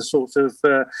has to sort of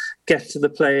get to the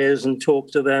players and talk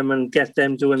to them and get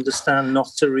them to understand not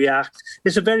to react.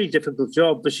 It's a very difficult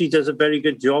job, but she does a very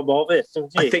good job of it.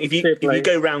 I think if you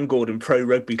go round, Gordon, pro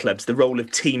rugby clubs, the role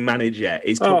of team manager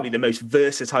is probably the most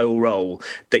versatile role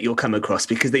that you'll come across,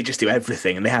 because they just do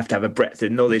everything and they have to have a breadth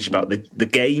of knowledge about the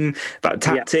game, about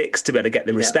tactics, to be able to get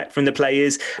the respect from the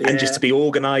players and just to be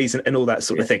organised and all that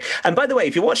sort of thing. And by the way,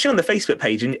 if you're watching on the Facebook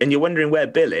page and you're wondering where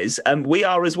Bill is, we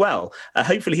are as well.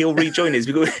 Hopefully he'll rejoin us.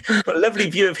 We've got a lovely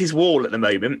view of his wall at the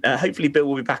moment. Hopefully Bill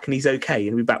will be back and he's okay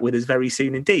and will be back with us very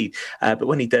soon indeed. But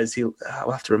when he does,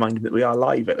 I'll have to remind him that we are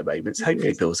live at the moment. So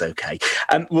hopefully Bill's okay.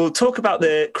 We'll talk about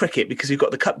the cricket, because we've got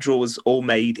the cup draws all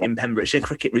made in Pembrokeshire.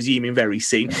 Cricket resuming very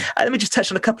soon. Let me just touch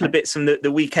on a couple of bits from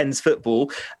the weekend's football.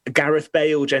 Gareth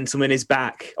Bale, gentlemen, is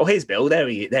back. Oh, here's Bill. There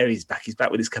he's back. He's back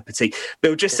with his cup of tea.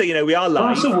 Bill, just so you know, we are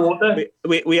live.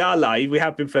 We are live. We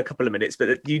have been for a couple of minutes,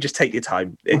 but you just take your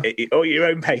time or your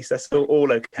own pace. That's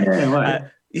all okay.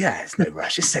 Yeah, it's no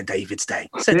rush. It's St. David's Day.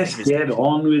 Let's get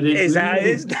on with it.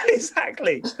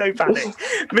 Exactly. No panic.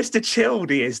 Mr. Chilled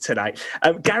he is tonight.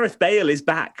 Gareth Bale is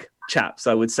back, chaps,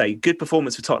 I would say. Good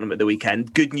performance for Tottenham at the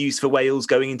weekend. Good news for Wales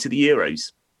going into the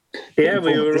Euros. Yeah,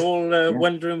 we were all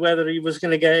wondering whether he was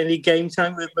going to get any game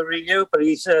time with Mourinho, but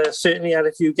he's certainly had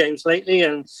a few games lately,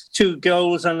 and 2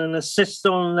 goals and an assist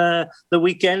on the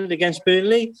weekend against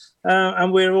Burnley.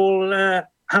 And we're all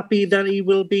happy that he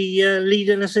will be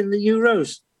leading us in the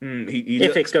Euros,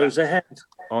 if it goes ahead.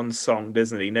 On song,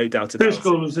 doesn't he? No doubt about it. First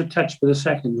goal was a touch, but the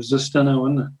second was a stunner,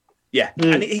 wasn't it? Yeah,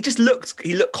 and he just looked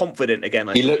confident again.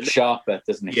 He looked sharper,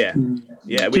 doesn't he? Yeah,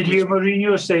 yeah. Did you hear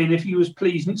Mourinho saying if he was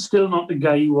pleased, still not the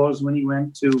guy he was when he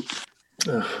went to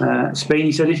Spain?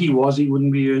 He said if he was, he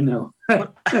wouldn't be here now.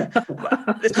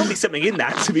 There's probably something in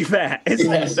that, to be fair,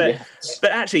 isn't there?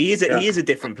 But actually, he is a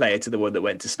different player to the one that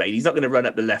went to Spain. He's not going to run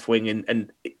up the left wing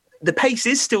and the pace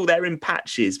is still there in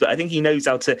patches, but I think he knows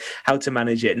how to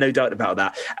manage it. No doubt about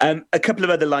that. A couple of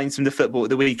other lines from the football at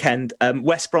the weekend.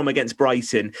 West Brom against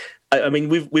Brighton. I mean,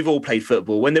 we've all played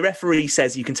football. When the referee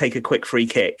says you can take a quick free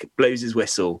kick, blows his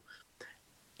whistle,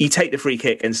 you take the free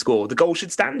kick and score. The goal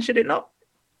should stand, should it not?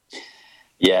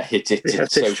 Yeah, it's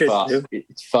so fast.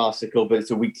 It's farcical, but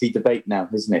it's a weekly debate now,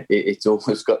 isn't it? It's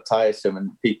almost got tiresome,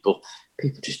 and people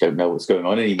just don't know what's going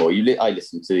on anymore. I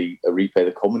listened to a replay,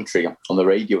 the commentary on the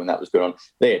radio when that was going on.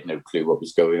 They had no clue what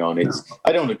was going on.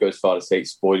 I don't want to go as far as say it's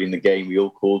spoiling the game. We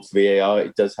all called for VAR.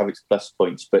 It does have its plus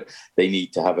points, but they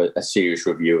need to have a serious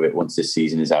review of it once this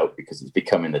season is out, because it's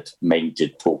becoming the major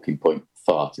talking point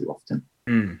far too often.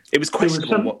 It was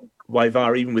questionable why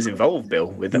VAR even was involved,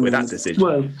 Bill, with that decision.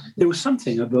 Well, there was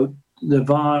something about the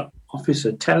VAR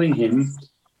officer telling him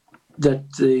that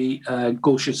the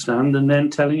goal should stand and then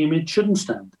telling him it shouldn't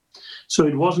stand. So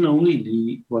it wasn't only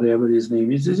Lee, whatever his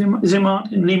name is. Is it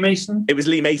Martin? Lee Mason? It was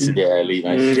Lee Mason. Yeah, Lee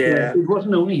Mason. Yeah. It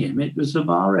wasn't only him, it was the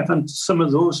VAR ref. And some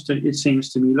of those, it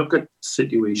seems to me, look at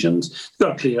situations, you've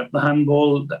got to clear up the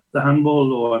handball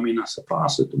law. I mean, that's a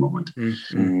farce at the moment.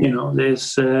 Mm-hmm. You know,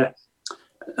 there's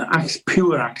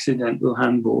pure accidental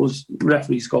handballs.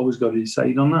 Referees always got to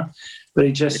decide on that. But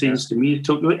it just seems to me,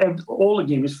 all the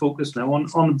game is focused now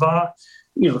on VAR.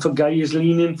 You know, if a guy is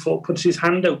leaning for, puts his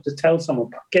hand out to tell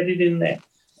someone, get it in there,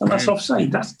 and that's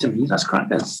offside. That's, to me, that's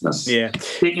crackers. That's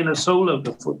taking a soul out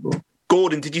of football.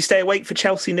 Gordon, did you stay awake for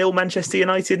Chelsea 0, Manchester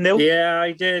United 0? Yeah,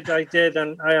 I did.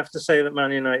 And I have to say that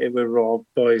Man United were robbed,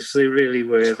 boys. They really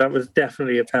were. That was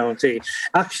definitely a penalty.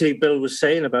 Actually, Bill was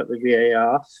saying about the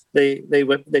VAR,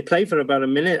 they played for about a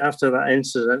minute after that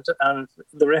incident, and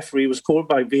the referee was called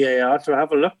by VAR to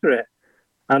have a look at it.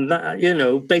 And that, you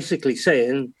know, basically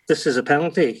saying this is a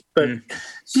penalty. But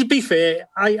to be fair,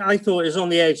 I thought it was on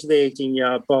the edge of the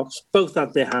 18-yard box. Both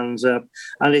had their hands up,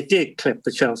 and it did clip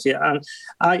the Chelsea. And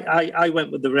I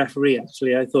went with the referee,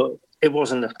 actually. I thought it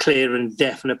wasn't a clear and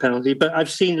definite penalty, but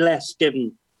I've seen less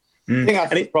given. I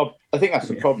think that's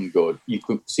the problem, Gord. You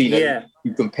could see that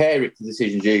you compare it to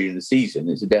decisions earlier in the season,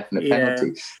 it's a definite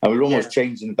penalty. And we're almost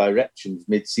changing directions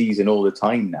mid-season all the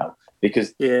time now because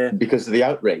of the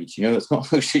outrage. That's not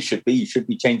how it should be. You should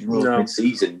be changing rules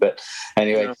mid-season. But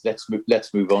anyway, let's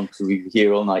move on because we're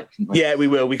here all night. Yeah, we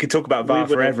will. We could talk about VAR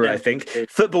forever, I think.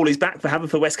 Football is back for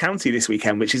Haverfordwest County this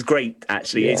weekend, which is great,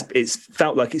 actually. Yeah. It's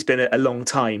felt like it's been a long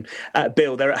time.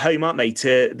 Bill, they're at home, aren't they,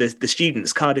 to the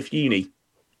students, Cardiff Uni?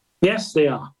 Yes, they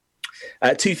are.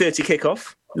 2:30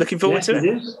 kickoff. Looking forward to it?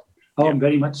 It is. I'm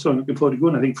very much so. Looking forward to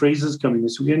going. I think Fraser's coming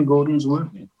this weekend. Gordon's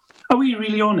working. Are we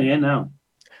really on air now?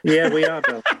 Yeah, we are,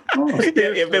 Bill.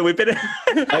 Bill, we've been.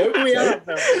 I hope we are,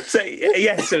 Bill. So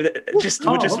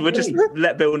we'll just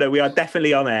let Bill know we are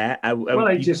definitely on air.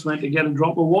 I just went to get a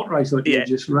drop of water. I thought you were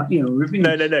just ripping.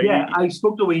 No. Yeah, I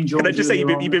spoke to Wayne Jones. Can I just say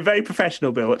you've been very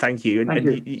professional, Bill? Thank you,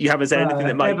 and you haven't said anything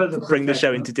that might bring the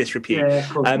show into disrepute. Yeah,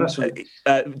 of course,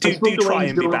 do try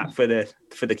and be back for the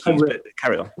cues, but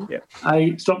carry on. Yeah.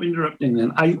 I stopped interrupting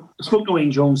then. I spoke to Wayne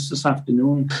Jones this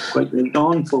afternoon, quite late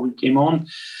on before we came on,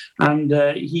 and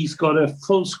he's got a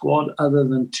full squad other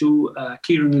than two.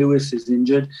 Kieran Lewis is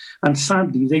injured, and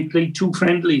sadly they played 2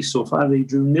 friendlies so far. They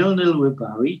drew 0-0 with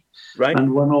Barry, and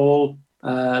 1-1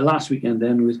 last weekend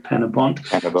then with Penabont.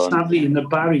 Sadly, in the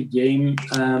Barry game,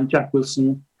 Jack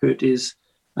Wilson hurt his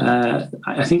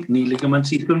I think knee ligaments.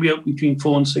 He's going to be out between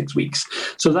 4 and 6 weeks.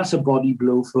 So that's a body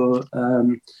blow for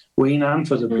Wayne and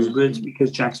for the Bluebirds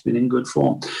because Jack's been in good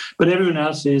form. But everyone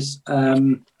else is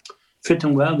fit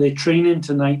and well. They're training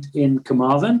tonight in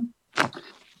Carmarthen,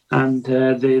 and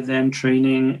they're then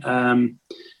training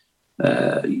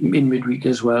in midweek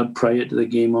as well prior to the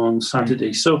game on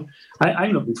Saturday. So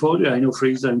I'm looking forward to it. I know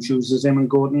Fraser and chooses him, and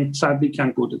Gordon sadly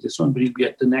can't go to this one, but he'll be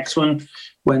at the next one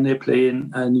when they're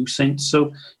playing New Saints.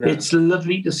 So it's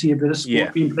lovely to see a bit of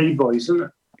sport being played, boys, isn't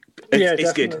it?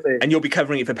 It's good. And you'll be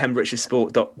covering it for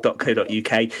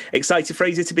pembrokeshiresport.co.uk. Excited,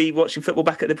 Fraser, to be watching football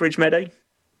back at the Bridge Meadow?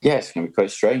 Yeah, it's going to be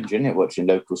quite strange, isn't it, watching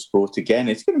local sport again.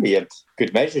 It's going to be a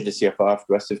good measure to see how far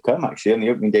Haverfordwest have come, actually. On the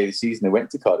opening day of the season, they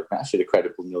went to Cardiff, and actually had a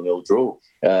credible 0-0 draw.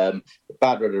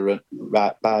 Bad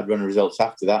run of results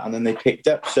after that, and then they picked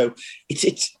up. So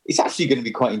it's actually going to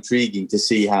be quite intriguing to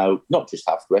see how, not just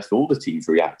Haverfordwest, all the teams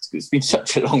react, because it's been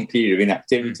such a long period of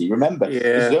inactivity. Remember,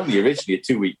 this was only originally a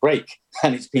 2-week break,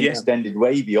 and it's been extended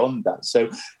way beyond that. So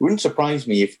it wouldn't surprise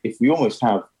me if we almost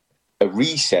have a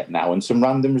reset now and some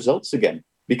random results again.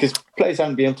 Because players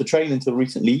haven't been able to train until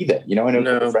recently either. I know a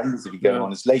couple of friends have been going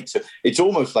on as late. So it's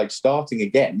almost like starting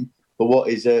again for what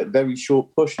is a very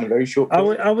short push and a very short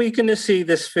push. Are we going to see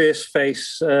this first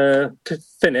phase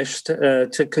finished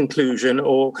to conclusion?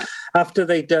 Or after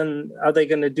they're done, are they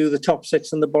going to do the top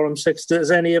 6 and the bottom 6? Does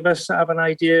any of us have an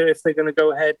idea if they're going to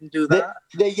go ahead and do that?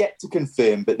 They're yet to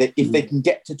confirm, but if they can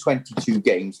get to 22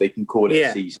 games, they can call it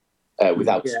a season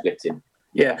without splitting.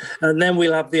 Yeah, and then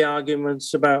we'll have the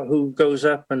arguments about who goes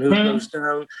up and who goes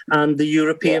down and the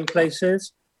European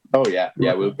places. Oh, yeah.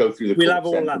 We'll go through the We'll have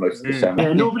all that. most of the summer.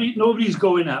 Yeah, nobody's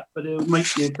going up, but there might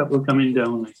be a couple coming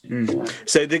down, I think.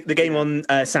 So the game on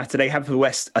Saturday,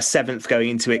 Haverfordwest are 7th going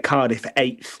into it, Cardiff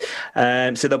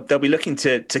 8th. So they'll be looking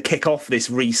to kick off this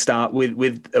restart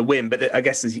with a win. But I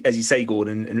guess, as you say,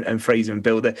 Gordon and Fraser and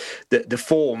Bill, the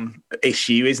form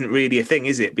issue isn't really a thing,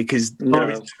 is it? Because they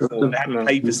haven't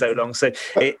played for so long, so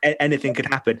anything could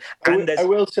happen. I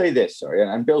will say this, sorry,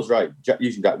 and Bill's right.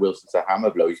 Using Jack Wilson as a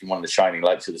hammer blow, he's been one of the shining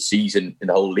lights of the season in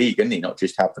the whole league, isn't he? Not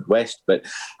just Haverfordwest. But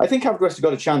I think Haverfordwest have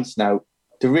got a chance now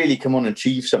to really come on and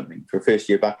achieve something for a first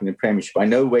year back in the Premiership. I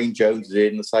know Wayne Jones is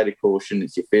in the side of caution.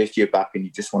 It's your first year back and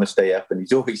you just want to stay up. And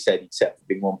he's always said he'd set for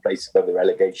being one place above the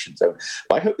relegation zone.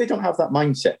 But I hope they don't have that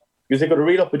mindset, because they've got a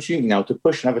real opportunity now to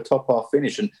push and have a top half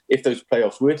finish. And if those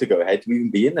playoffs were to go ahead, to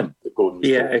even be in them.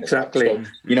 Yeah, exactly.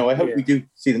 So, I hope we do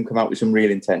see them come out with some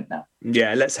real intent now.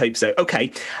 Yeah, let's hope so.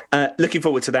 Okay, looking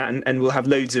forward to that, and we'll have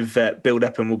loads of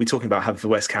build-up, and we'll be talking about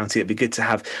Haverfordwest County. It'd be good to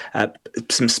have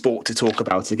some sport to talk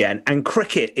about again. And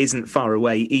cricket isn't far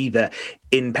away either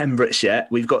in Pembrokeshire.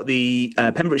 We've got the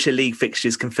Pembrokeshire League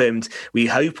fixtures confirmed, we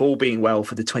hope, all being well,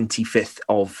 for the 25th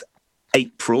of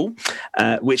April,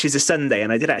 which is a Sunday.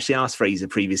 And I did actually ask Fraser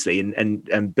previously,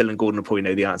 and Bill and Gordon will probably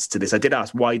know the answer to this. I did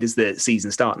ask, why does the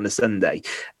season start on a Sunday?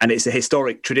 And it's a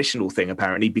historic, traditional thing,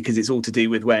 apparently, because it's all to do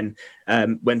with when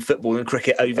football and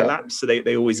cricket overlap. So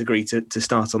they always agree to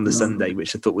start on the Sunday,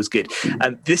 which I thought was good.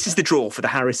 This is the draw for the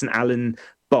Harris and Allen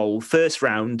Bowl, first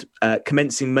round,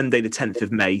 commencing Monday the 10th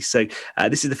of May. So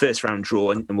this is the first round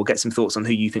draw, and we'll get some thoughts on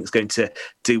who you think is going to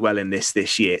do well in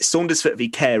this year. Saundersfoot v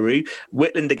Carew,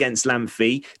 Whitland against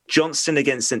Lamphy, Johnston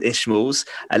against St Ishmaels,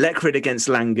 Leckryd against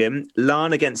Langham,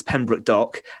 Larne against Pembroke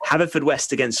Dock,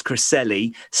 Haverfordwest against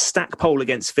Cresseli, Stackpole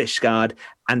against Fishguard,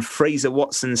 and Fraser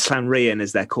Watson Llanrhian,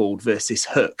 as they're called, versus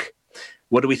Hook.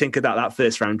 What do we think about that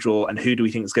first round draw, and who do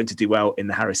we think is going to do well in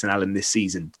the Harrison Allen this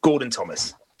season? Gordon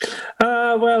Thomas.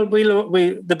 Well,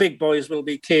 the big boys will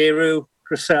be Carew,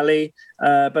 Cresseli,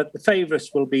 but the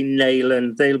favourites will be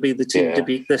Neyland. They'll be the team to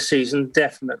beat this season,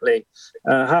 definitely.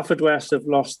 Haverfordwest have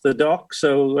lost the Dock,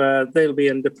 so they'll be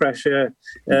under pressure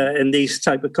in these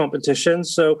type of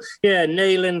competitions. So,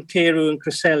 Neyland, Carew and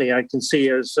Cresseli I can see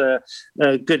as a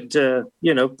good,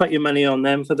 put your money on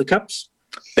them for the Cups.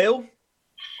 Bill?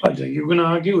 I think you're going to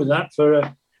argue with that for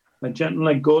a gentleman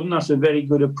like Gordon. That's a very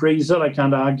good appraisal. I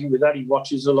can't argue with that. He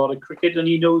watches a lot of cricket and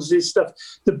he knows his stuff.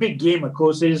 The big game, of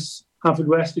course, is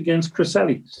Haverfordwest against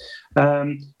Cresseli.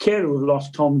 Carew have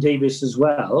lost Tom Davis as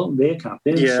well, their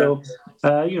captain. Yeah. So,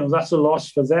 that's a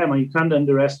loss for them. And you can't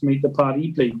underestimate the part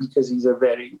he played because he's a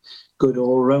very good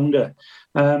all-rounder.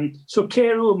 So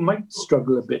Carew might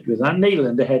struggle a bit with that.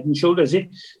 Neyland are head and shoulders.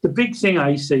 The big thing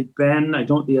I say, Ben, I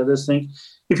don't the others think,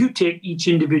 if you take each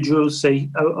individual, say,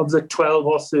 out of the 12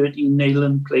 or 13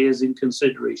 Neyland players in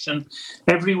consideration,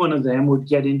 every one of them would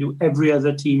get into every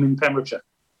other team in Pembrokeshire.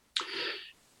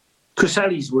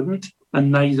 Cresseli's wouldn't,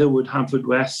 and neither would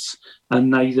Haverfordwest, and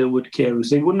neither would Carew.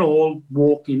 They wouldn't all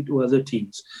walk into other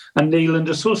teams. And Neyland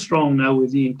are so strong now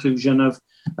with the inclusion of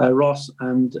Ross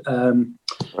and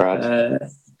Brad.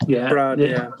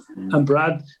 And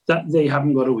Brad, that they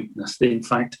haven't got a weakness. In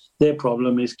fact, their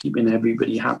problem is keeping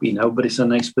everybody happy now, but it's a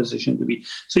nice position to be.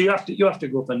 So you have to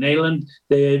go for Neyland.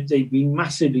 They've been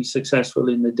massively successful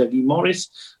in the Dougie Morris.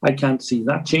 I can't see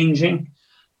that changing.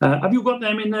 Have you got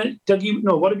them in the Dougie?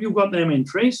 No, what have you got them in,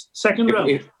 Trace? Second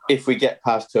round? If we get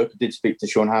past Hook, I did speak to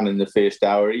Sean Hannon in the first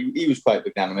hour. He was quite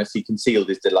magnanimous. He concealed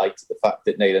his delight at the fact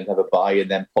that Neyland have a bye and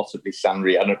then possibly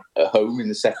Llanrhian at home in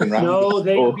the second round. No,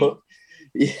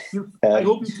 I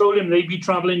hope you told him they'd be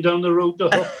travelling down the road to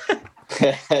Hook.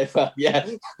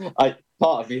 Well,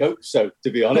 part of me hopes so,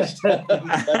 to be honest. You've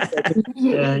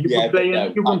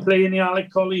been playing the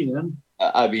Alec Colley then.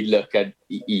 I mean, look, and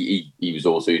he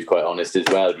was quite honest as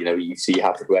well. You see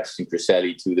Haverfordwest and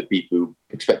Cresseli, two of the people who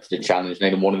expected to challenge,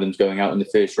 and one of them's going out in the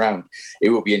first round.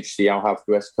 It will be interesting how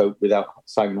Haverfordwest cope without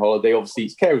Simon Holiday. Obviously,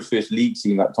 it's Carew's first league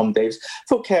team, like Tom Davis. I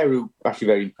thought Carew actually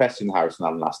very impressive in the Harrison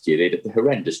Allen last year. They had a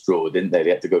horrendous draw, didn't they? They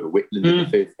had to go to Whitland in the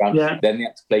first round. Yeah. Then they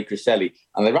had to play Cresseli,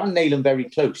 and they ran Neyland very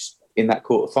close in that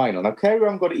quarter-final. Now, Carew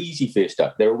haven't got it easy first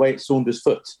up. They're away at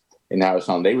Saundersfoot in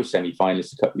Harrison. They were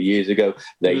semi-finalists a couple of years ago.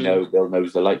 They'll know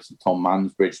the likes of Tom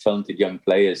Mansbridge, talented young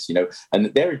players, and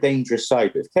they're a dangerous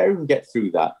side. But if Carew can get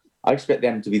through that, I expect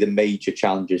them to be the major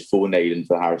challengers for Neyland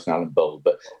for Harrison Allen Bowl.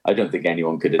 But I don't think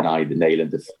anyone could deny that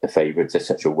Neyland are the favourites. They're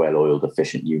such a well-oiled,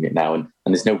 efficient unit now, and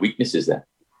there's no weaknesses there.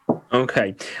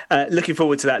 Okay. Looking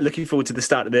forward to that. Looking forward to the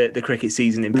start of the cricket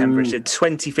season in Pembrokeshire.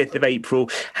 25th of April,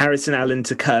 Harrison Allen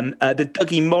to come. The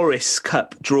Dougie Morris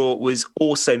Cup draw was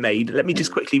also made. Let me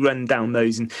just quickly run down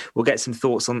those and we'll get some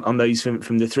thoughts on those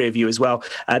from the three of you as well.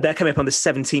 They're coming up on the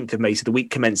 17th of May, so the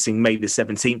week commencing May the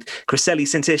 17th. Cresseli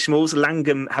St Ishmaels,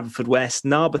 Langham Haverfordwest,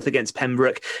 Narberth against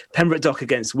Pembroke, Pembroke Dock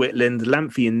against Whitland,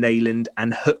 Lamphy and Neyland,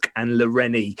 and Hook and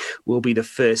Llanrhian will be the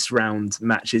first round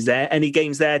matches there. Any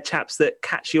games there, chaps, that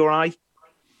catch your eye?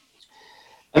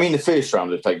 I mean, the first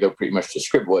round, if I go pretty much to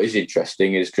script, what is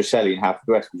interesting is Cresseli and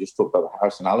Haverfordwest. We just talked about the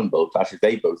Harrison Allen Bowl clash. If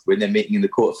they both win, they're meeting in the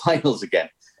quarterfinals again.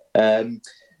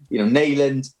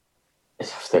 Neyland,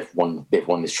 they've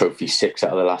won this trophy 6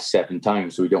 out of the last 7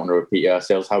 times, so we don't want to repeat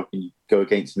ourselves. How can you go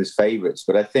against them as favourites?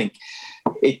 But I think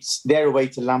it's their way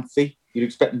to Lamphy. You'd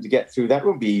expect them to get through. That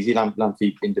won't be easy.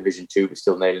 Lamphy in Division 2, but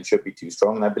still Neyland should be too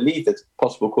strong. And I believe that's a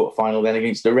possible quarter-final then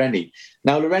against Llanrhian.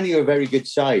 Now, Llanrhian are a very good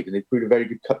side, and they've proved a very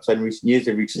good cup side in recent years.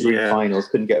 They've reached 3 finals,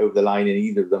 couldn't get over the line in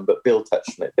either of them, but Bill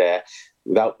touched on it there.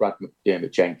 Without Brad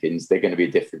McDermott Jenkins, they're going to be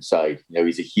a different side.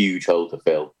 He's a huge hole to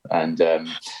fill. And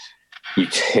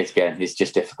it's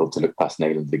just difficult to look past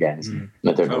Neyland again, isn't it?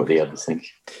 I don't know what the others think.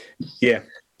 Yeah.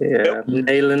 Yeah,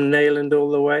 Neyland all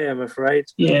the way, I'm afraid.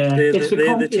 Yeah, they're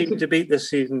the team to beat this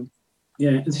season.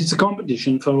 Yeah, it's a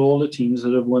competition for all the teams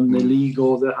that have won the league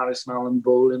or the Harrison Allen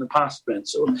Bowl in the past, Brent.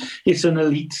 So it's an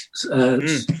elite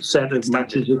set of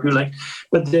matches, if you like.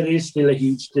 But there is still a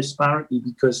huge disparity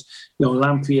because,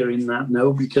 Lamphy are in that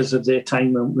now because of their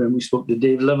time when we spoke to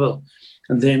Dave Lovell.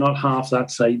 And they're not half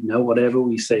that side now, whatever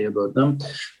we say about them.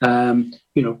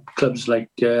 Clubs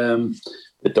like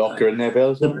The Dock are in there,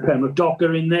 Bill? The Pembroke Dock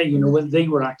are in there. You know, when they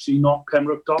were actually not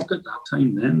Pembroke Dock at that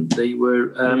time then. They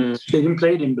were, they didn't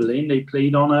play it in Berlin. They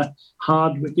played on a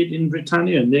hard wicket in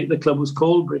Britannia, and the club was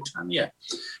called Britannia.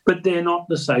 But they're not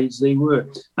the sides they were.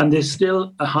 And there's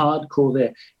still a hardcore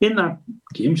there. In that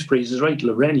game, Fraser's right,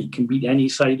 Loreni can beat any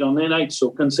side on their night,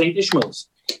 so can St. Ishmael's,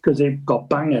 because they've got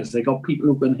bangers. They've got people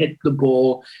who can hit the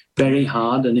ball very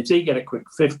hard, and if they get a quick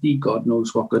 50, God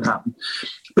knows what could happen.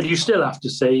 But you still have to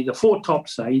say the 4 top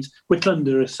sides, Whitland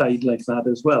are a side like that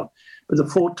as well, but the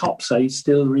 4 top sides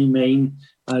still remain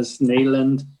as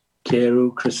Neyland,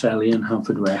 Carew, Cresselly and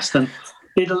Haverfordwest. And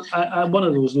it'll one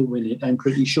of those will win it, I'm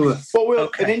pretty sure. Well,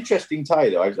 an interesting tie,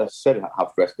 though. I said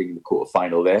Haverfordwest being in the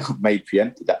quarter-final there, May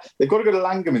preempted that. They've got to go to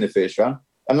Langham in the first round,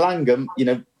 and Langham, you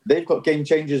know, they've got game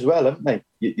changers as well, haven't they?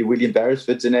 Your William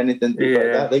Beresfords and anything like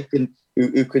that. They can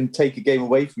who can take a game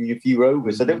away from you if you're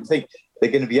over. So I don't think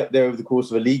they're going to be up there over the course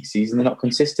of a league season. They're not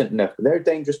consistent enough. But they're a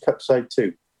dangerous cup side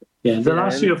too. Yeah, the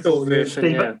last year,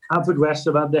 Haverfordwest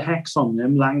have had the hex on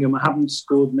them. Langham haven't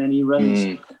scored many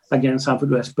runs against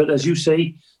Haverfordwest. But as you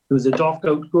say, there was a Dock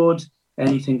out good.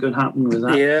 Anything could happen with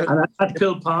that. Yeah. And at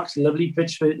Pill Park's a lovely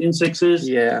pitch for in sixes.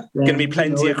 Yeah. Going to be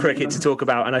plenty of cricket to talk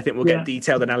about, and I think we'll get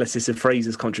detailed analysis of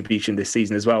Fraser's contribution this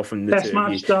season as well from the Test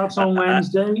match starts on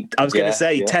Wednesday. I was going to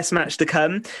say, Test match to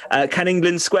come. Can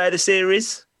England square the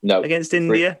series? No. Against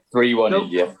India? 3-1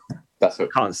 India. That's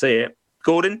what. Can't see it.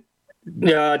 Gordon?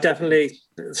 Yeah, definitely.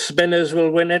 Spinners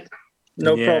will win it.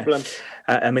 No problem.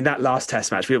 I mean, that last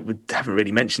Test match, we haven't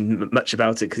really mentioned much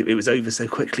about it because it was over so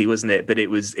quickly, wasn't it? But it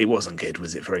wasn't good,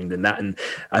 was it, for England? That, and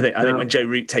I think when Joe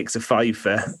Root takes a 5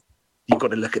 for, you've got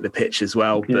to look at the pitch as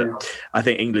well. But I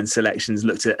think England's selections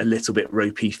looked a little bit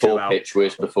ropey throughout. 4 pitch,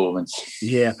 worst performance.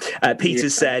 Yeah. Peter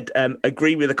said,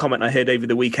 agree with a comment I heard over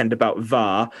the weekend about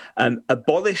VAR.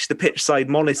 Abolish the pitch side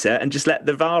monitor and just let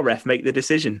the VAR ref make the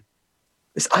decision.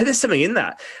 There's something in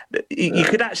that. You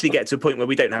could actually get to a point where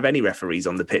we don't have any referees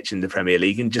on the pitch in the Premier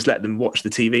League and just let them watch the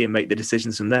TV and make the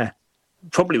decisions from there.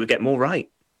 Probably would get more right.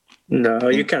 No,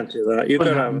 you can't do that. You've got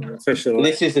to have an official. Well,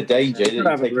 this is the danger. You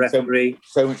have a referee.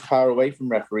 So much power away from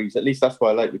referees. At least that's why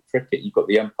I like with cricket. You've got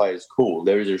the umpire's call.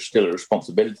 There is still a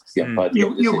responsibility to the umpire.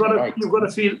 You've got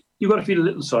to feel a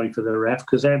little sorry for the ref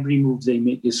because every move they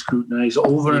make is scrutinised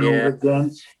over and over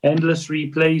again. Endless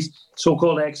replays.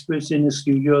 So-called experts in the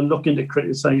studio looking to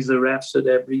criticise the refs at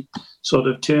every sort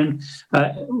of turn.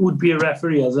 Would be a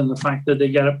referee other than the fact that they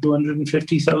get up to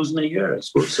 150,000 a year, I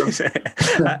suppose. So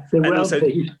they're well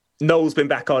paid. Noel's been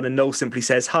back on, and Noel simply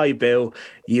says, "Hi, Bill,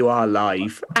 you are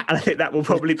live." And I think that will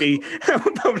probably be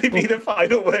the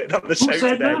final word on the show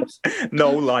today.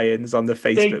 Noel Lyons on the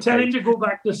Facebook They tell him to go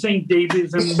back to St.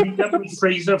 David's and meet up with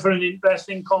Fraser for an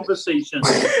interesting conversation.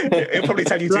 He'll probably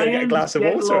tell you to get a glass of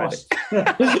water.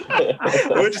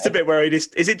 We're just a bit worried.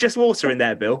 Is it just water in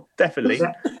there, Bill? Definitely.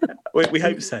 We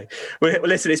hope so. Well,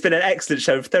 listen, it's been an excellent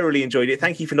show. I've thoroughly enjoyed it.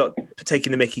 Thank you for not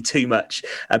taking the mickey too much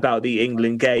about the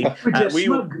England game.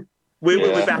 We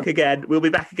will be back again. We'll be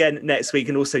back again next week.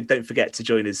 And also don't forget to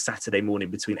join us Saturday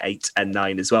morning between 8 and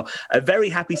 9 as well. A very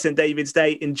happy St. David's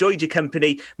Day. Enjoyed your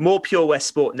company. More Pure West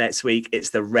Sport next week.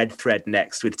 It's the Red Thread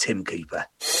next with Tim Cooper.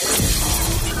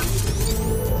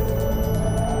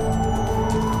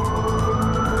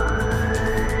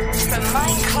 From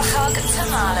Minecraft to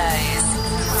Marlows.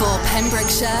 For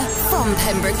Pembrokeshire, from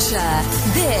Pembrokeshire.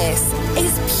 This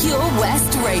is Pure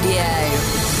West Radio.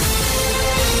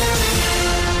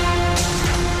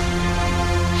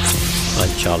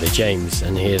 I'm Charlie James,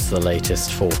 and here's the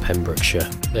latest for Pembrokeshire.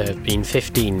 There have been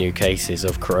 15 new cases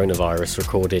of coronavirus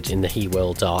recorded in the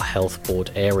Hywel Dda Health Board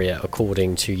area,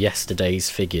 according to yesterday's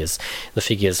figures. The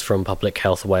figures from Public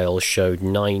Health Wales showed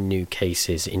 9 new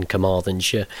cases in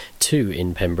Carmarthenshire, 2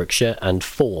 in Pembrokeshire, and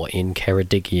 4 in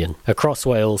Ceredigion. Across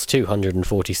Wales,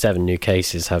 247 new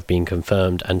cases have been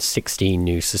confirmed, and 16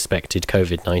 new suspected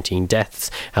COVID-19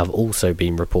 deaths have also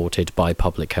been reported by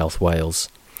Public Health Wales.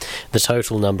 The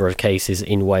total number of cases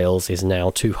in Wales is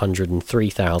now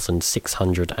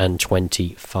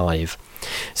 203,625.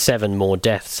 7 more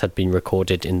deaths had been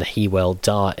recorded in the Hywel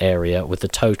Dda area, with the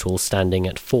total standing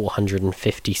at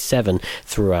 457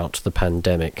 throughout the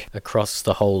pandemic. Across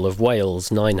the whole of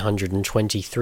Wales, 923